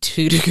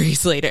 2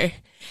 degrees later.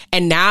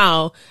 And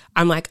now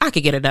I'm like, I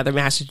could get another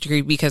master's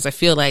degree because I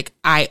feel like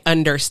I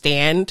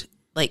understand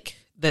like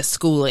the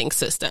schooling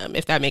system,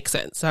 if that makes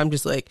sense. So I'm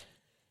just like,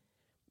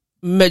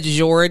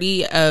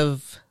 majority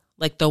of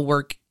like the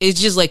work is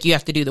just like you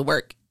have to do the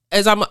work.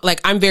 As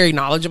I'm very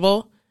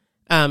knowledgeable,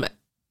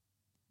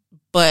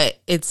 but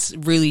it's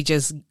really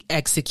just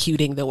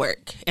executing the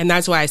work. And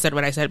that's why I said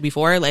what I said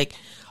before. Like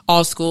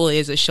all school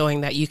is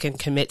showing that you can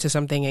commit to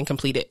something and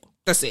complete it.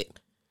 That's it.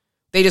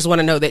 They just want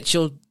to know that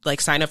you'll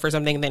like sign up for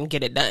something and then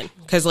get it done.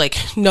 Cause like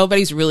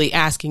nobody's really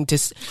asking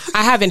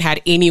I haven't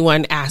had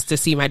anyone ask to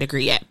see my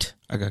degree yet.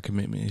 I got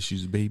commitment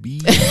issues,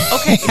 baby.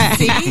 Okay.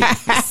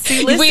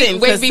 See,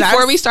 listen. Wait,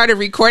 before we started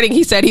recording,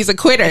 he said he's a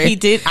quitter. He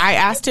did. I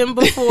asked him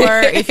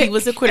before if he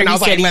was a quitter. He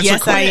said,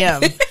 yes, I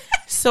am.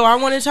 So I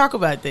want to talk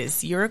about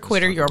this. You're a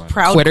quitter. You're a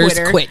proud Quitters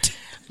quitter. Quit.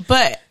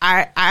 But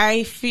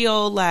I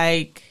feel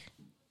like,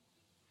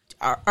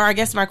 or I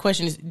guess my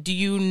question is, do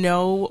you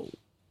know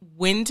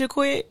when to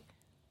quit?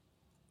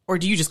 Or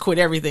do you just quit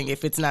everything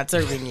if it's not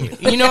serving you?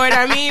 You know what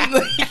I mean?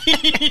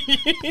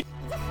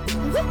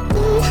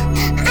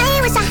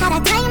 I wish I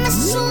had a time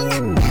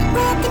machine.